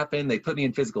can happen. They put me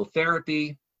in physical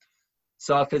therapy.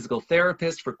 Saw a physical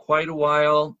therapist for quite a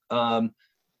while,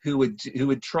 who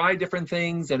would try different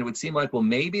things, and it would seem like, well,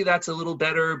 maybe that's a little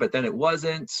better, but then it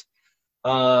wasn't.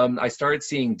 I started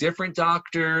seeing different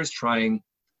doctors, trying,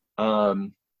 saw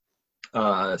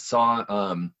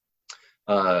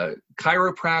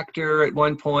chiropractor at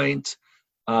one point,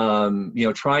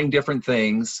 trying different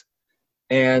things.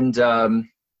 And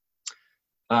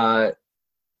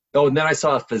and then I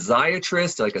saw a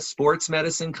physiatrist, like a sports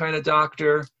medicine kind of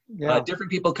doctor, different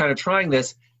people kind of trying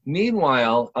this.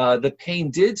 Meanwhile, the pain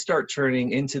did start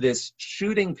turning into this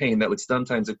shooting pain that would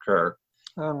sometimes occur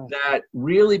Oh, that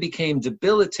really became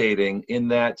debilitating in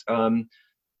that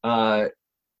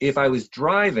if I was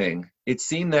driving, it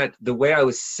seemed that the way I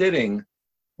was sitting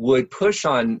would push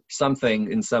on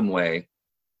something in some way.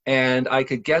 And I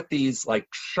could get these like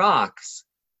shocks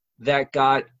that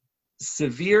got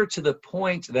severe to the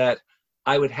point that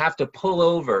I would have to pull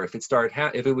over if it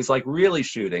started, if it was like really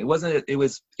shooting. It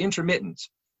was intermittent.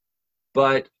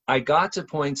 But I got to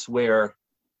points where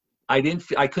I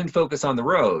couldn't focus on the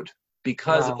road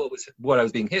because of wow. what I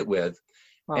was being hit with.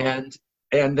 Wow.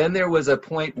 And then there was a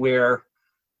point where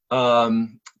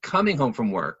coming home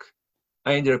from work,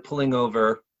 I ended up pulling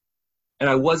over and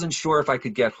I wasn't sure if I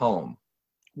could get home.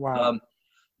 Wow.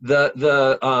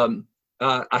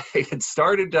 I had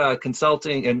started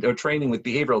consulting and or training with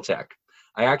behavioral tech.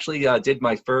 I actually did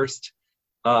my first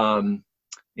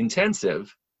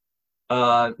intensive.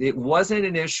 It wasn't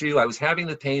an issue. I was having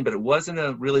the pain, but it wasn't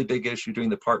a really big issue during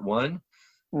the part 1.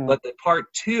 Mm. But the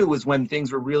part 2 was when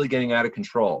things were really getting out of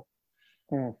control.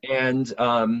 Mm. And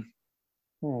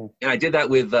Mm. I did that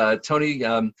with Tony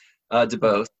DeBose.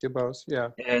 DuBose, yeah.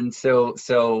 And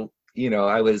so you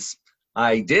know,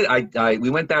 we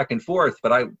went back and forth,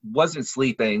 but I wasn't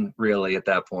sleeping really at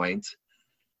that point.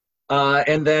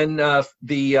 And then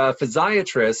the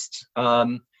physiatrist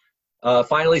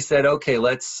finally said, okay,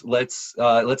 let's get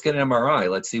an MRI.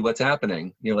 Let's see what's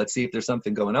happening. You know, let's see if there's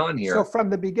something going on here. So from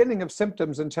the beginning of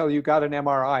symptoms until you got an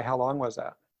MRI, how long was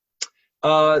that?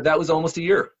 That was almost a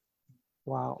year.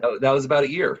 Wow. That was about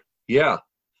a year. Yeah.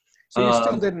 So you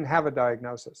still didn't have a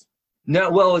diagnosis?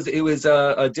 No, well, it was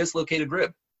a dislocated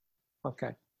rib. Okay.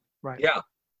 Right. Yeah.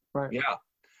 Right. Yeah.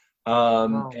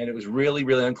 Wow. And it was really,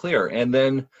 really unclear. And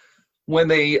then when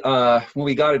we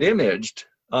got it imaged,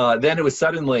 then it was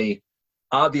suddenly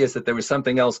obvious that there was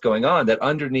something else going on, that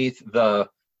underneath the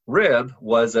rib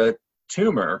was a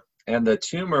tumor, and the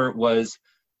tumor was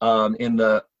on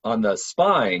the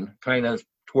spine, kind of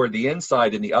toward the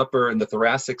inside in the upper and the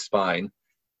thoracic spine.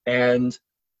 And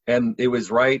it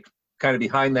was right kind of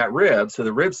behind that rib. So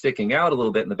the rib's sticking out a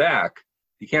little bit in the back.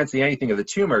 You can't see anything of the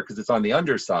tumor because it's on the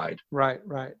underside. Right.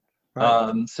 Right.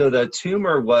 So the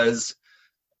tumor was,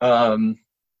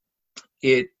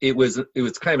 it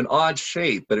was kind of an odd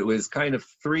shape, but it was kind of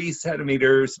 3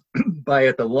 centimeters by,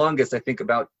 at the longest, I think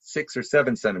about 6 or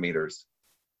 7 centimeters,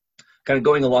 kind of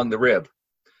going along the rib,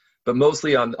 but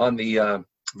mostly on the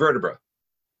vertebra.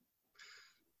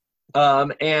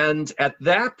 And at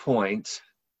that point,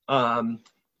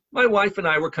 my wife and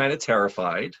I were kind of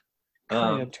terrified.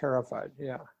 Kind of terrified.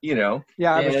 Yeah. You know.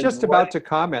 Yeah. I was just about to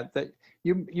comment that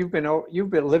you've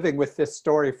been living with this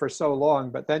story for so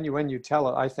long, but then when you tell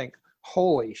it, I think,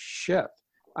 holy shit.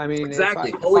 I mean,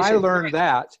 exactly. if I learned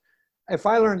that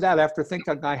after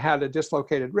thinking I had a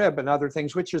dislocated rib and other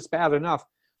things, which is bad enough,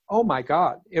 oh my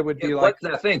God, it would be like. What's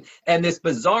that thing? And this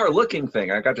bizarre looking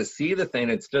thing, I got to see the thing.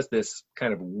 It's just this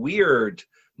kind of weird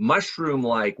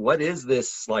mushroom-like, what is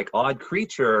this like odd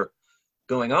creature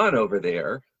going on over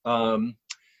there? And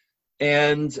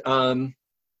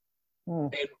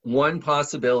one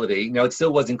possibility, now it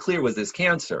still wasn't clear, was this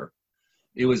cancer.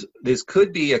 This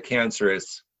could be a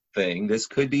cancerous thing. This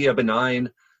could be a benign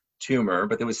tumor,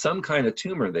 but there was some kind of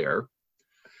tumor there.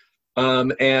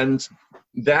 And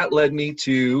that led me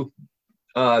to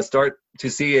start to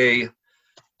see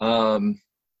an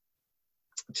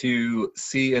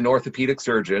orthopedic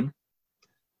surgeon.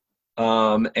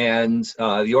 And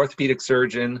the orthopedic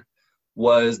surgeon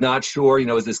was not sure, you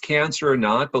know, is this cancer or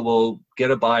not, but we'll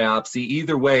get a biopsy.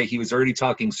 Either way, he was already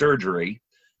talking surgery.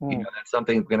 You know, that's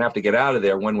something we're gonna have to get out of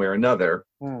there one way or another.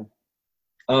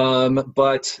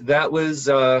 But that was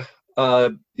it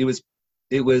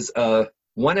was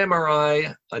one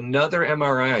MRI, another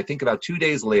MRI, I think about 2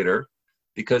 days later,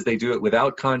 because they do it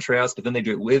without contrast, but then they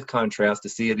do it with contrast to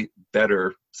see it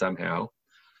better somehow.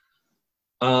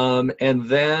 And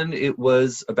then it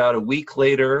was about a week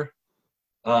later,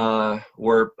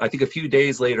 or I think a few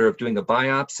days later, of doing a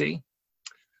biopsy.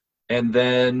 And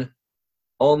then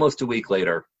almost a week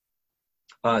later,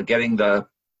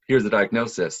 here's the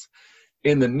diagnosis.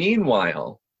 In the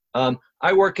meanwhile,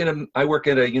 I work at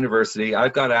a university.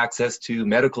 I've got access to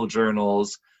medical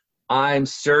journals. I'm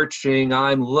searching,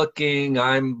 I'm looking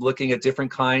at different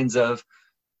kinds of,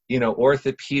 you know,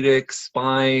 orthopedic,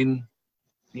 spine,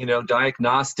 you know,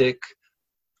 diagnostic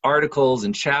articles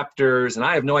and chapters, and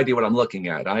I have no idea what I'm looking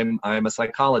at. I'm a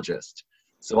psychologist.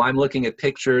 So I'm looking at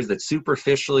pictures that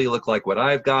superficially look like what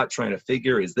I've got, trying to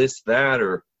figure, is this, that,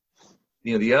 or,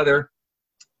 you know, the other.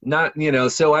 Not, you know,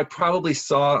 so I probably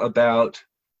saw about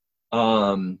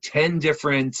 10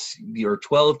 different or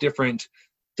 12 different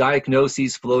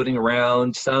diagnoses floating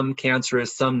around, some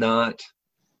cancerous, some not.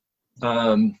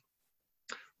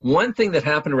 One thing that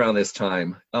happened around this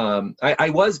time,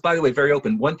 I was, by the way, very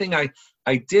open. One thing I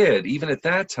did, even at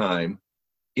that time,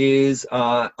 is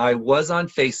I was on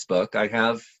Facebook. I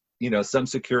have, some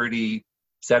security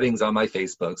settings on my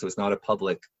Facebook, so it's not a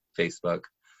public Facebook.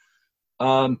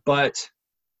 But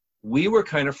we were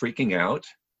kind of freaking out,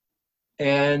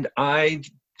 and I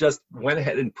just went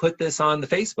ahead and put this on the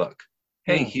Facebook.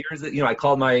 Hey, here's it. I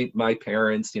called my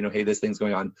parents, hey, this thing's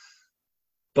going on.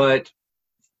 But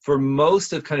for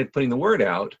most of kind of putting the word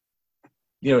out,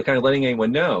 kind of letting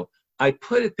anyone know, I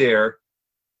put it there.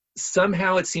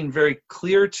 Somehow it seemed very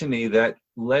clear to me that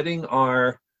letting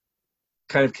our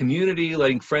kind of community,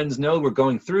 letting friends know we're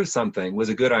going through something was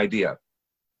a good idea.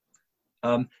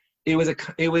 It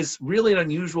was really an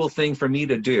unusual thing for me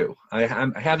to do. I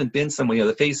haven't been somewhere,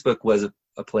 the Facebook was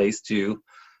a place to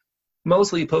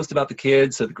mostly post about the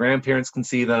kids so the grandparents can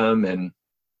see them, and,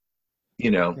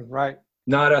 Right.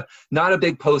 not a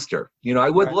big poster. I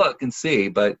would look and see,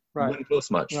 but Right. wouldn't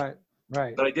post much.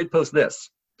 Right. But I did post this.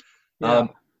 Yeah.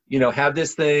 Have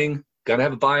this thing, gonna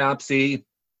have a biopsy,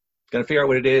 gonna figure out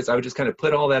what it is. I would just kind of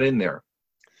put all that in there.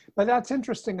 But that's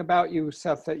interesting about you,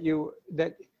 Seth, that you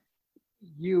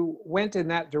went in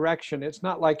that direction. It's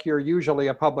not like you're usually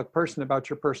a public person about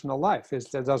your personal life. It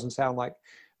doesn't sound like,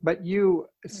 but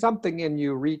something in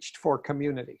you reached for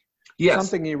community. Yes.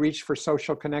 Something you reached for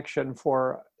social connection,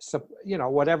 for,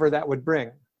 whatever that would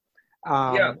bring.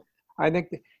 Yeah. I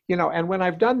think, and when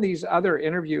I've done these other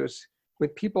interviews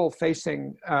with people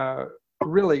facing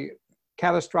really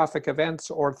catastrophic events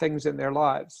or things in their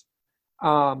lives,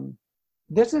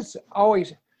 this is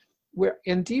always, where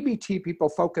in DBT, people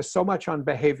focus so much on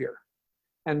behavior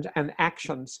and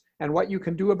actions and what you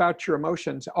can do about your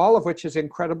emotions, all of which is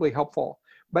incredibly helpful.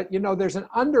 But, there's an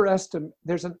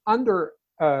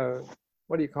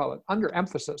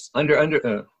underemphasis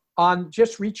on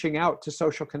just reaching out to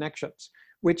social connections,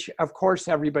 which of course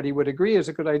everybody would agree is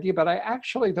a good idea. But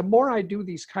the more I do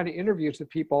these kind of interviews with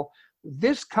people,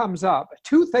 this comes up.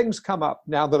 Two things come up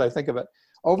now that I think of it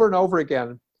over and over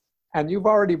again. And you've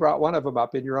already brought one of them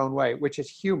up in your own way, which is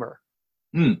humor.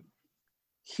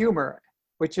 Humor,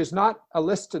 which is not a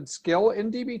listed skill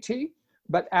in DBT,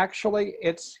 but actually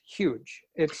it's huge.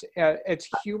 It's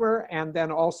humor, and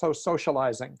then also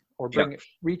socializing or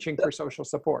reaching for social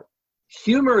support.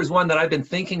 Humor is one that I've been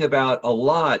thinking about a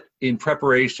lot in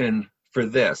preparation for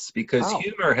this, because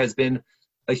humor has been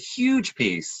a huge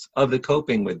piece of the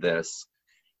coping with this.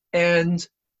 And,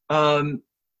 and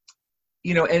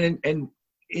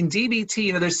in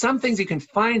DBT, there's some things you can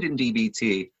find in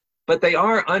DBT, but they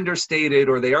are understated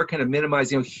or they are kind of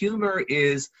minimized. Humor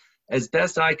is, as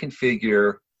best I can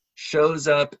figure, shows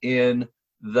up in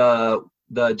the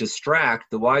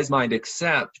distract. The wise mind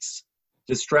accepts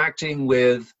distracting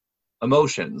with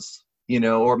emotions,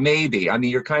 or maybe.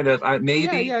 You're kind of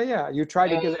maybe. Yeah. You try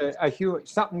to get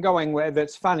something going where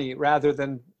that's funny rather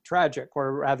than tragic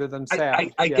or rather than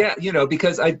sad. I get,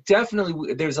 because I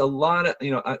definitely, there's a lot of,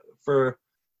 for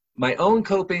my own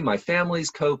coping, my family's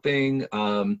coping,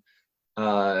 when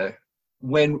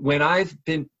I've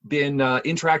been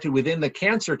interacted within the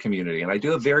cancer community, and I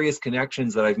do have various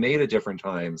connections that I've made at different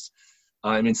times,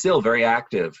 still very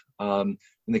active in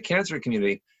the cancer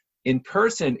community. In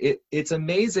person, it's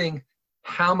amazing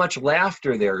how much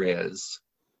laughter there is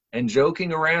and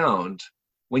joking around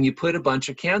when you put a bunch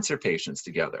of cancer patients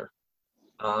together.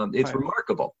 It's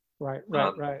remarkable. Right.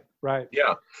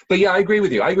 Yeah. But yeah, I agree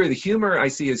with you. I agree. The humor I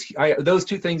see is those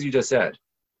two things you just said.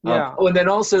 Yeah. And then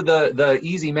also the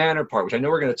easy manner part, which I know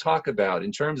we're going to talk about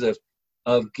in terms of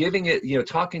giving it,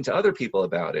 talking to other people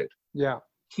about it. Yeah.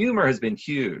 Humor has been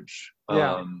huge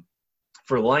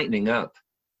for lightening up,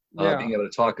 being able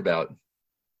to talk about,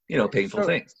 painful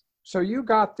things. So you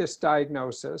got this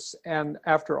diagnosis, and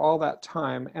after all that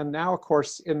time, and now, of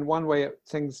course, in one way,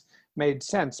 things made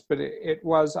sense, but it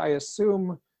was, I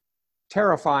assume,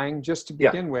 terrifying just to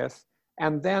begin with.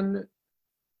 And then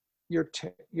your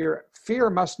fear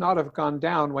must not have gone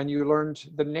down when you learned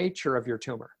the nature of your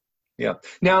tumor. Yeah.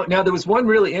 Now there was one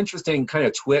really interesting kind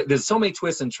of twist. There's so many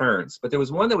twists and turns, but there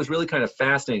was one that was really kind of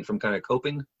fascinating from kind of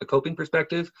a coping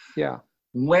perspective. Yeah.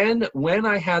 When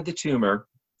I had the tumor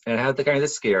and I had the kind of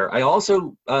scare, I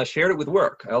also shared it with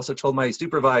work. I also told my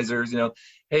supervisors,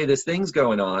 hey, this thing's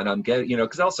going on. I'm getting,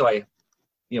 because also I,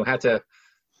 had to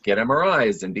get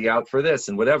MRIs and be out for this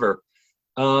and whatever.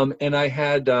 And I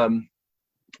had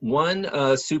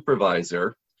one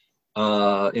supervisor,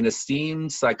 an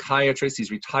esteemed psychiatrist.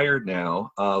 He's retired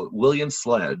now, William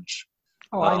Sledge.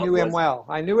 Oh, I knew him well.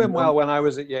 I knew him well when I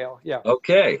was at Yale. Yeah.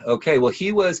 Okay. Well,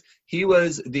 he was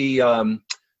the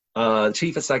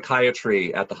chief of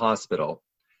psychiatry at the hospital.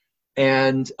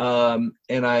 And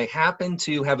I happened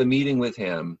to have a meeting with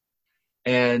him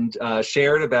and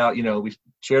shared about, we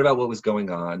shared about what was going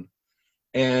on.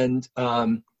 And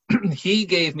he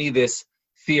gave me this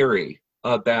theory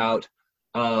about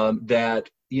that,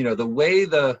 the way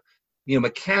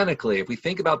mechanically, if we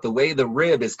think about the way the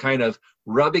rib is kind of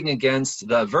rubbing against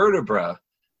the vertebra,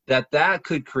 that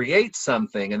could create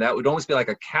something, and that would almost be like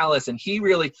a callus. And he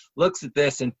really looks at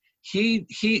this, and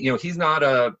he's not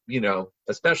a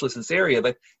specialist in this area,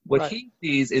 but what Right. he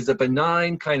sees is a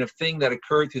benign kind of thing that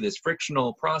occurred through this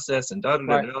frictional process, and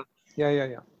Right.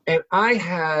 Yeah. And I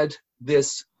had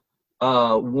this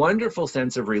wonderful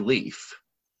sense of relief,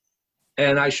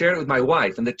 and I shared it with my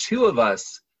wife, and the two of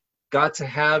us got to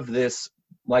have this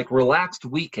like relaxed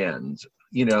weekend,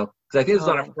 because I think it was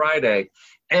on a Friday,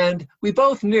 and we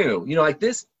both knew, like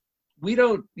this, we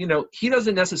don't, he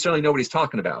doesn't necessarily know what he's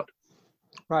talking about.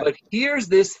 Right. But here's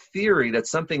this theory that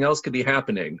something else could be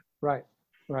happening. Right.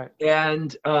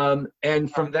 And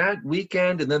from that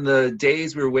weekend, and then the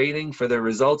days we were waiting for the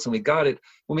results, and we got it.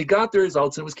 When we got the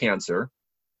results, it was cancer.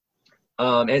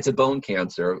 And it's a bone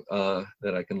cancer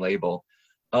that I can label.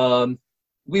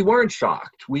 We weren't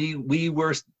shocked. We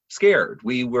were scared.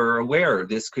 We were aware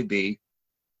this could be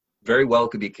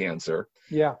cancer.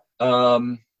 Yeah.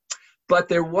 But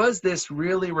there was this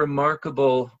really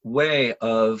remarkable way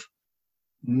of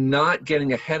not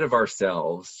getting ahead of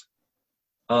ourselves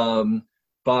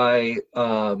by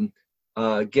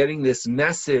getting this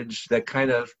message that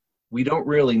kind of, we don't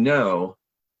really know,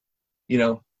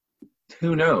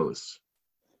 who knows,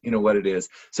 what it is.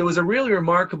 So it was a really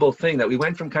remarkable thing that we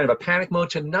went from kind of a panic mode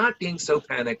to not being so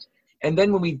panicked. And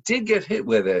then when we did get hit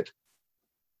with it,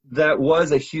 that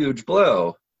was a huge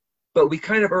blow. But we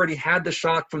kind of already had the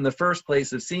shock from the first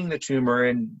place of seeing the tumor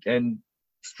and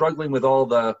struggling with all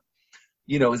the,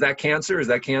 is that cancer? Is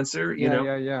that cancer?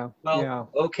 Yeah. Well,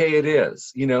 okay, it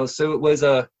is. So it was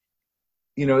a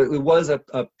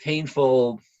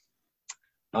painful.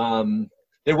 There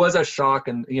was a shock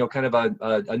and kind of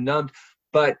a numbed,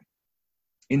 but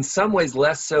in some ways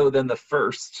less so than the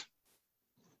first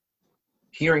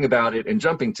hearing about it and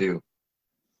jumping to.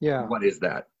 Yeah. What is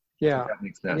that? Yeah. If that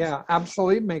makes sense. Yeah,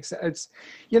 absolutely makes sense.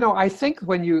 I think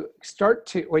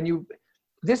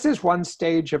this is one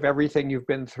stage of everything you've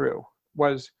been through,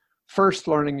 was first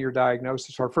learning your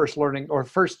diagnosis, or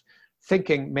first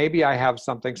thinking, maybe I have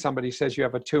something. Somebody says you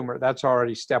have a tumor. That's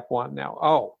already step one now.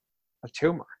 Oh, a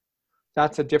tumor.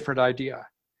 That's a different idea.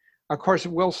 Of course,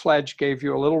 Will Sledge gave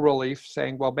you a little relief,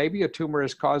 saying, well, maybe a tumor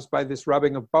is caused by this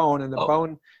rubbing of bone, and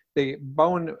the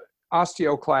bone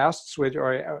osteoclasts, which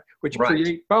Right.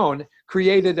 create bone,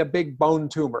 created a big bone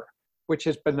tumor, which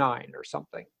is benign or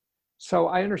something. So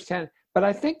I understand, but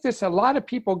I think a lot of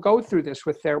people go through this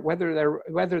with whether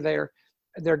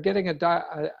they're getting a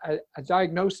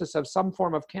diagnosis of some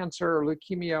form of cancer or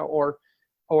leukemia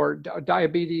or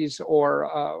diabetes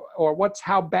or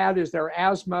how bad is their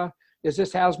asthma? Is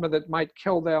this asthma that might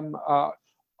kill them?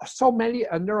 So many,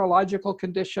 a neurological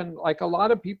condition, like a lot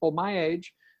of people my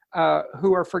age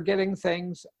who are forgetting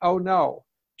things. Oh no,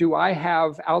 do I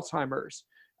have Alzheimer's?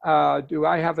 Do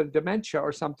I have a dementia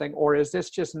or something? Or is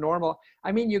this just normal?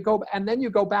 I mean, you go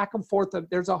back and forth.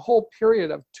 There's a whole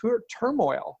period of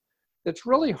turmoil that's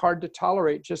really hard to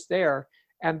tolerate just there.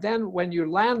 And then when you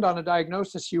land on a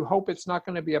diagnosis, you hope it's not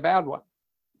going to be a bad one.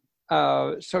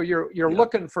 So you're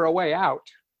looking for a way out,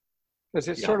 because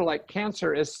it's sort of like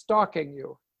cancer is stalking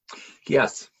you.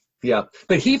 Yes. Yeah.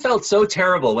 But he felt so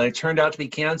terrible when it turned out to be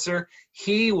cancer.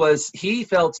 He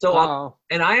felt so off,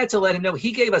 and I had to let him know.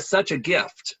 He gave us such a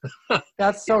gift.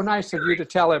 That's so nice of you to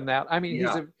tell him that. I mean,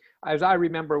 as I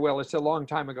remember, Will, it's a long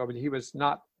time ago, but he was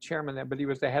not chairman then, but he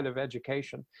was the head of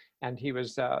education, and he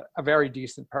was a very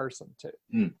decent person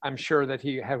too. I'm sure that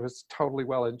he was totally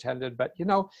well-intended, but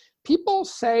people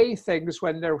say things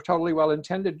when they're totally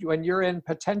well-intended, when you're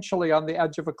potentially on the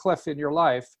edge of a cliff in your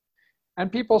life,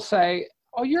 and people say,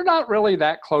 oh, you're not really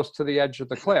that close to the edge of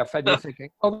the cliff. And you're thinking,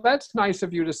 oh, that's nice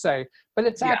of you to say, but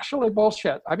it's actually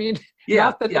bullshit. I mean,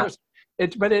 not that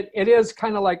but it is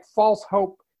kind of like false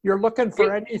hope. You're looking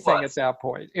for anything at that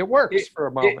point. It works for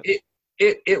a moment.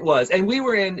 It was. And we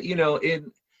were in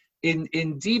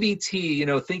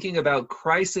DBT, thinking about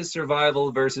crisis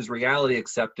survival versus reality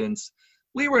acceptance.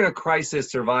 We were in a crisis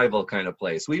survival kind of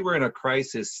place. We were in a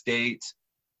crisis state.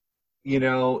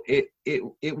 It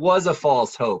was a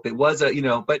false hope. It was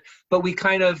but we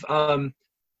kind of, I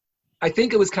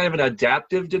think it was kind of an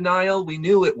adaptive denial. We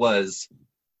knew that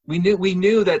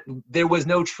there was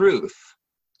no truth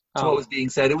to what was being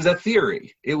said. It was a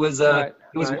theory. It was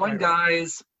one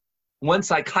guy's one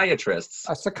psychiatrist's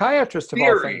A psychiatrist of all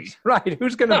theory. things, right?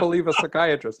 Who's going to believe a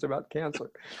psychiatrist about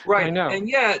cancer? Right. I know. And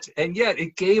yet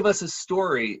it gave us a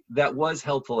story that was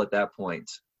helpful at that point.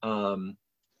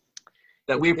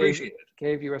 That we appreciated.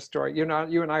 Gave you a story. You know,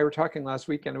 you and I were talking last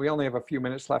weekend. We only have a few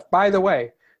minutes left. By the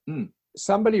way,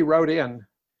 somebody wrote in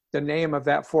the name of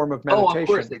that form of meditation. Oh, of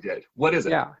course they did. What is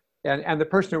it? Yeah. And the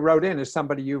person who wrote in is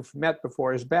somebody you've met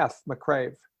before, is Beth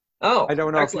McCrave. Oh, I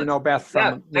don't know excellent. if you know Beth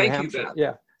from New thank Hampshire. you, Beth.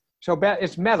 Yeah. So Beth,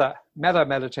 it's meta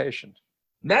meditation.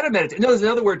 Meta meditation. No, there's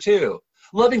another word too.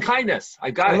 Loving kindness. I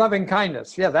got it. Loving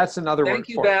kindness. Yeah, that's another word. Thank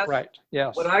you, for Beth. it. Right.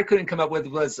 Yes. What I couldn't come up with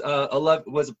was a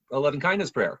loving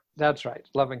kindness prayer. That's right.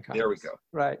 Loving kindness. There we go.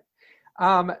 Right.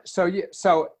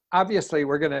 So obviously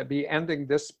we're going to be ending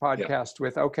this podcast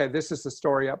with, okay, this is the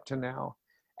story up to now.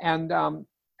 And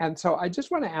so I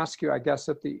just want to ask you, I guess,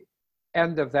 at the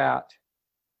end of that,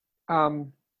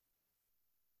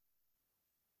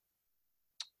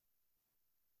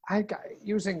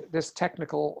 using this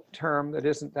technical term that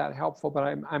isn't that helpful, but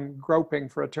I'm groping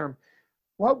for a term.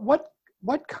 What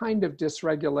kind of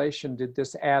dysregulation did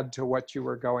this add to what you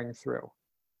were going through?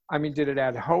 I mean, did it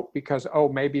add hope because, oh,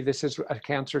 maybe this is a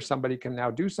cancer, somebody can now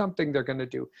do something they're going to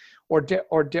do, or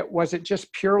was it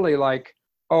just purely like,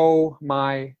 oh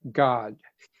my God?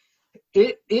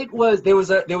 There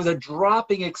was a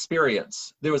dropping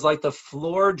experience. There was like the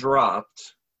floor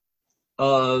dropped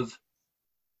of,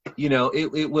 you know,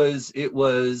 it was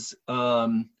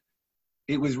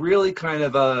really kind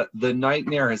of the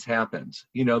nightmare has happened,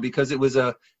 you know, because it was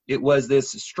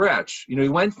this stretch. You know, we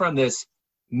went from this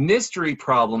mystery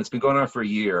problem, it's been going on for a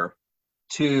year,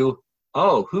 to,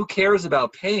 oh, who cares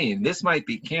about pain? This might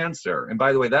be cancer. And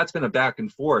by the way, that's been a back and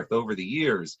forth over the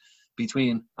years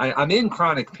between, I'm in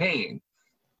chronic pain,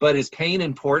 but is pain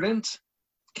important?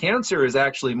 Cancer is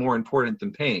actually more important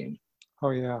than pain. Oh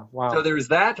yeah, wow. So there was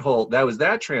that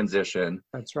transition.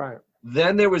 That's right.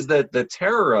 Then there was the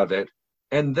terror of it.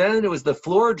 And then it was the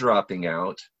floor dropping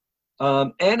out.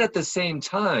 And at the same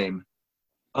time,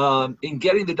 in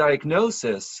getting the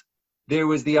diagnosis, there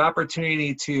was the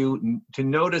opportunity to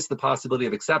notice the possibility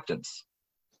of acceptance.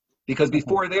 Because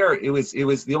before there, it was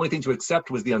the only thing to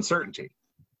accept was the uncertainty.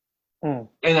 And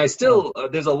I still,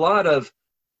 there's a lot of,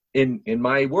 in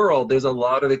my world, there's a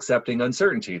lot of accepting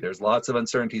uncertainty. There's lots of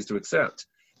uncertainties to accept.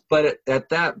 But at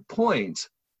that point,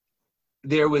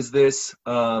 there was this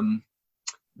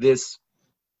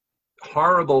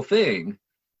horrible thing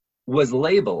was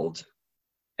labeled,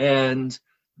 and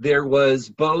there was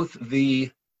both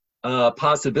the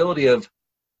possibility of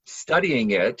studying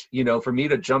it, you know, for me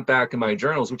to jump back in my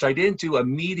journals, which I didn't do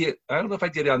immediate. I don't know if I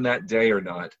did it on that day or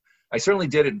not. I certainly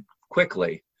did it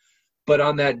quickly. But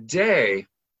on that day,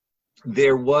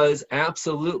 there was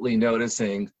absolutely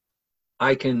noticing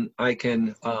I can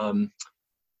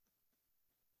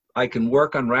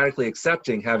work on radically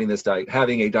accepting having a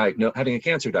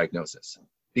cancer diagnosis,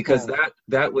 because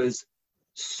that was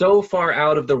so far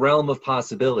out of the realm of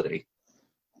possibility.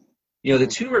 You know, the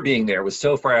tumor being there was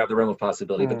so far out of the realm of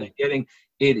possibility, but then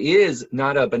it is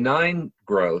not a benign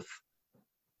growth,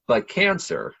 but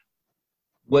cancer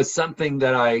was something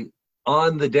that I,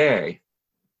 on the day,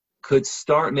 could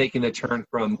start making the turn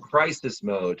from crisis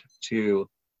mode to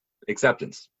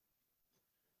acceptance.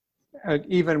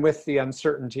 Even with the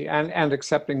uncertainty and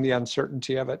accepting the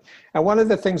uncertainty of it. And one of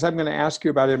the things I'm going to ask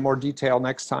you about in more detail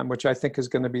next time, which I think is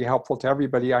going to be helpful to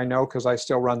everybody I know, because I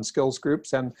still run skills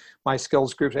groups, and my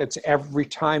skills groups, it's every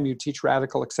time you teach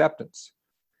radical acceptance.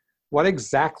 What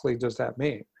exactly does that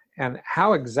mean? And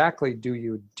how exactly do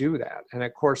you do that? And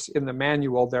of course, in the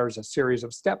manual, there's a series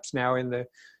of steps now in the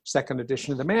second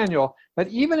edition of the manual. But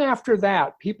even after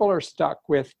that, people are stuck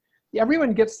with,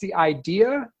 everyone gets the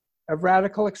idea of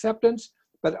radical acceptance,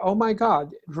 but oh my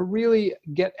God, to really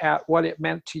get at what it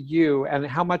meant to you and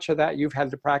how much of that you've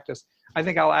had to practice, I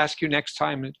think I'll ask you next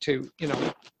time to, you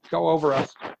know, go over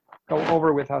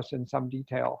with us in some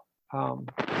detail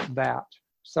that.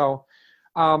 So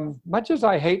much as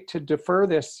I hate to defer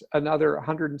this another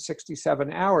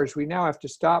 167 hours, we now have to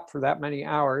stop for that many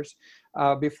hours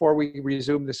before we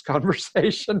resume this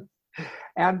conversation.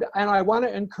 And I want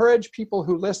to encourage people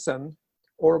who listen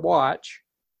or watch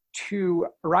to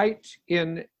write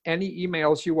in any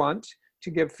emails you want,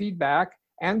 to give feedback,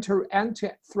 and to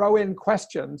throw in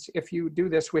questions. If you do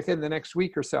this within the next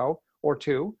week or so, or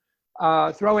two,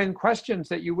 throw in questions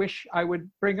that you wish I would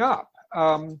bring up.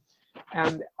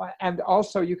 And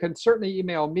also you can certainly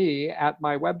email me at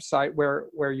my website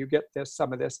where you get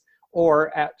some of this,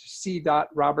 or at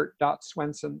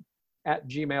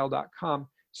c.robert.swenson@gmail.com.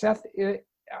 Seth,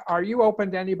 are you open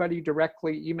to anybody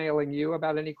directly emailing you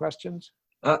about any questions?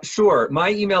 Sure. My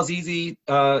email's easy.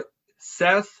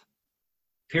 Seth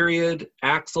period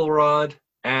Axelrod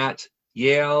at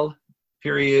Yale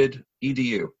period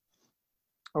edu.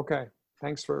 Okay,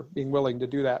 thanks for being willing to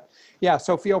do that. Yeah,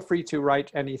 so feel free to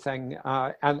write anything.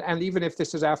 And even if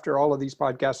this is after all of these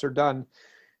podcasts are done,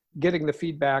 getting the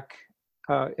feedback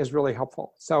is really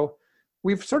helpful. So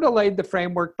we've sort of laid the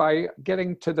framework by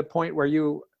getting to the point where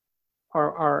you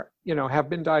are have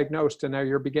been diagnosed and now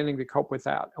you're beginning to cope with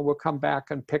that. And we'll come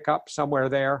back and pick up somewhere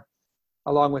there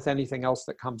along with anything else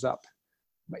that comes up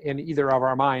in either of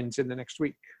our minds in the next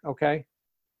week, okay?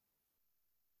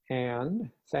 And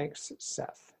thanks,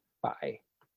 Seth. Bye.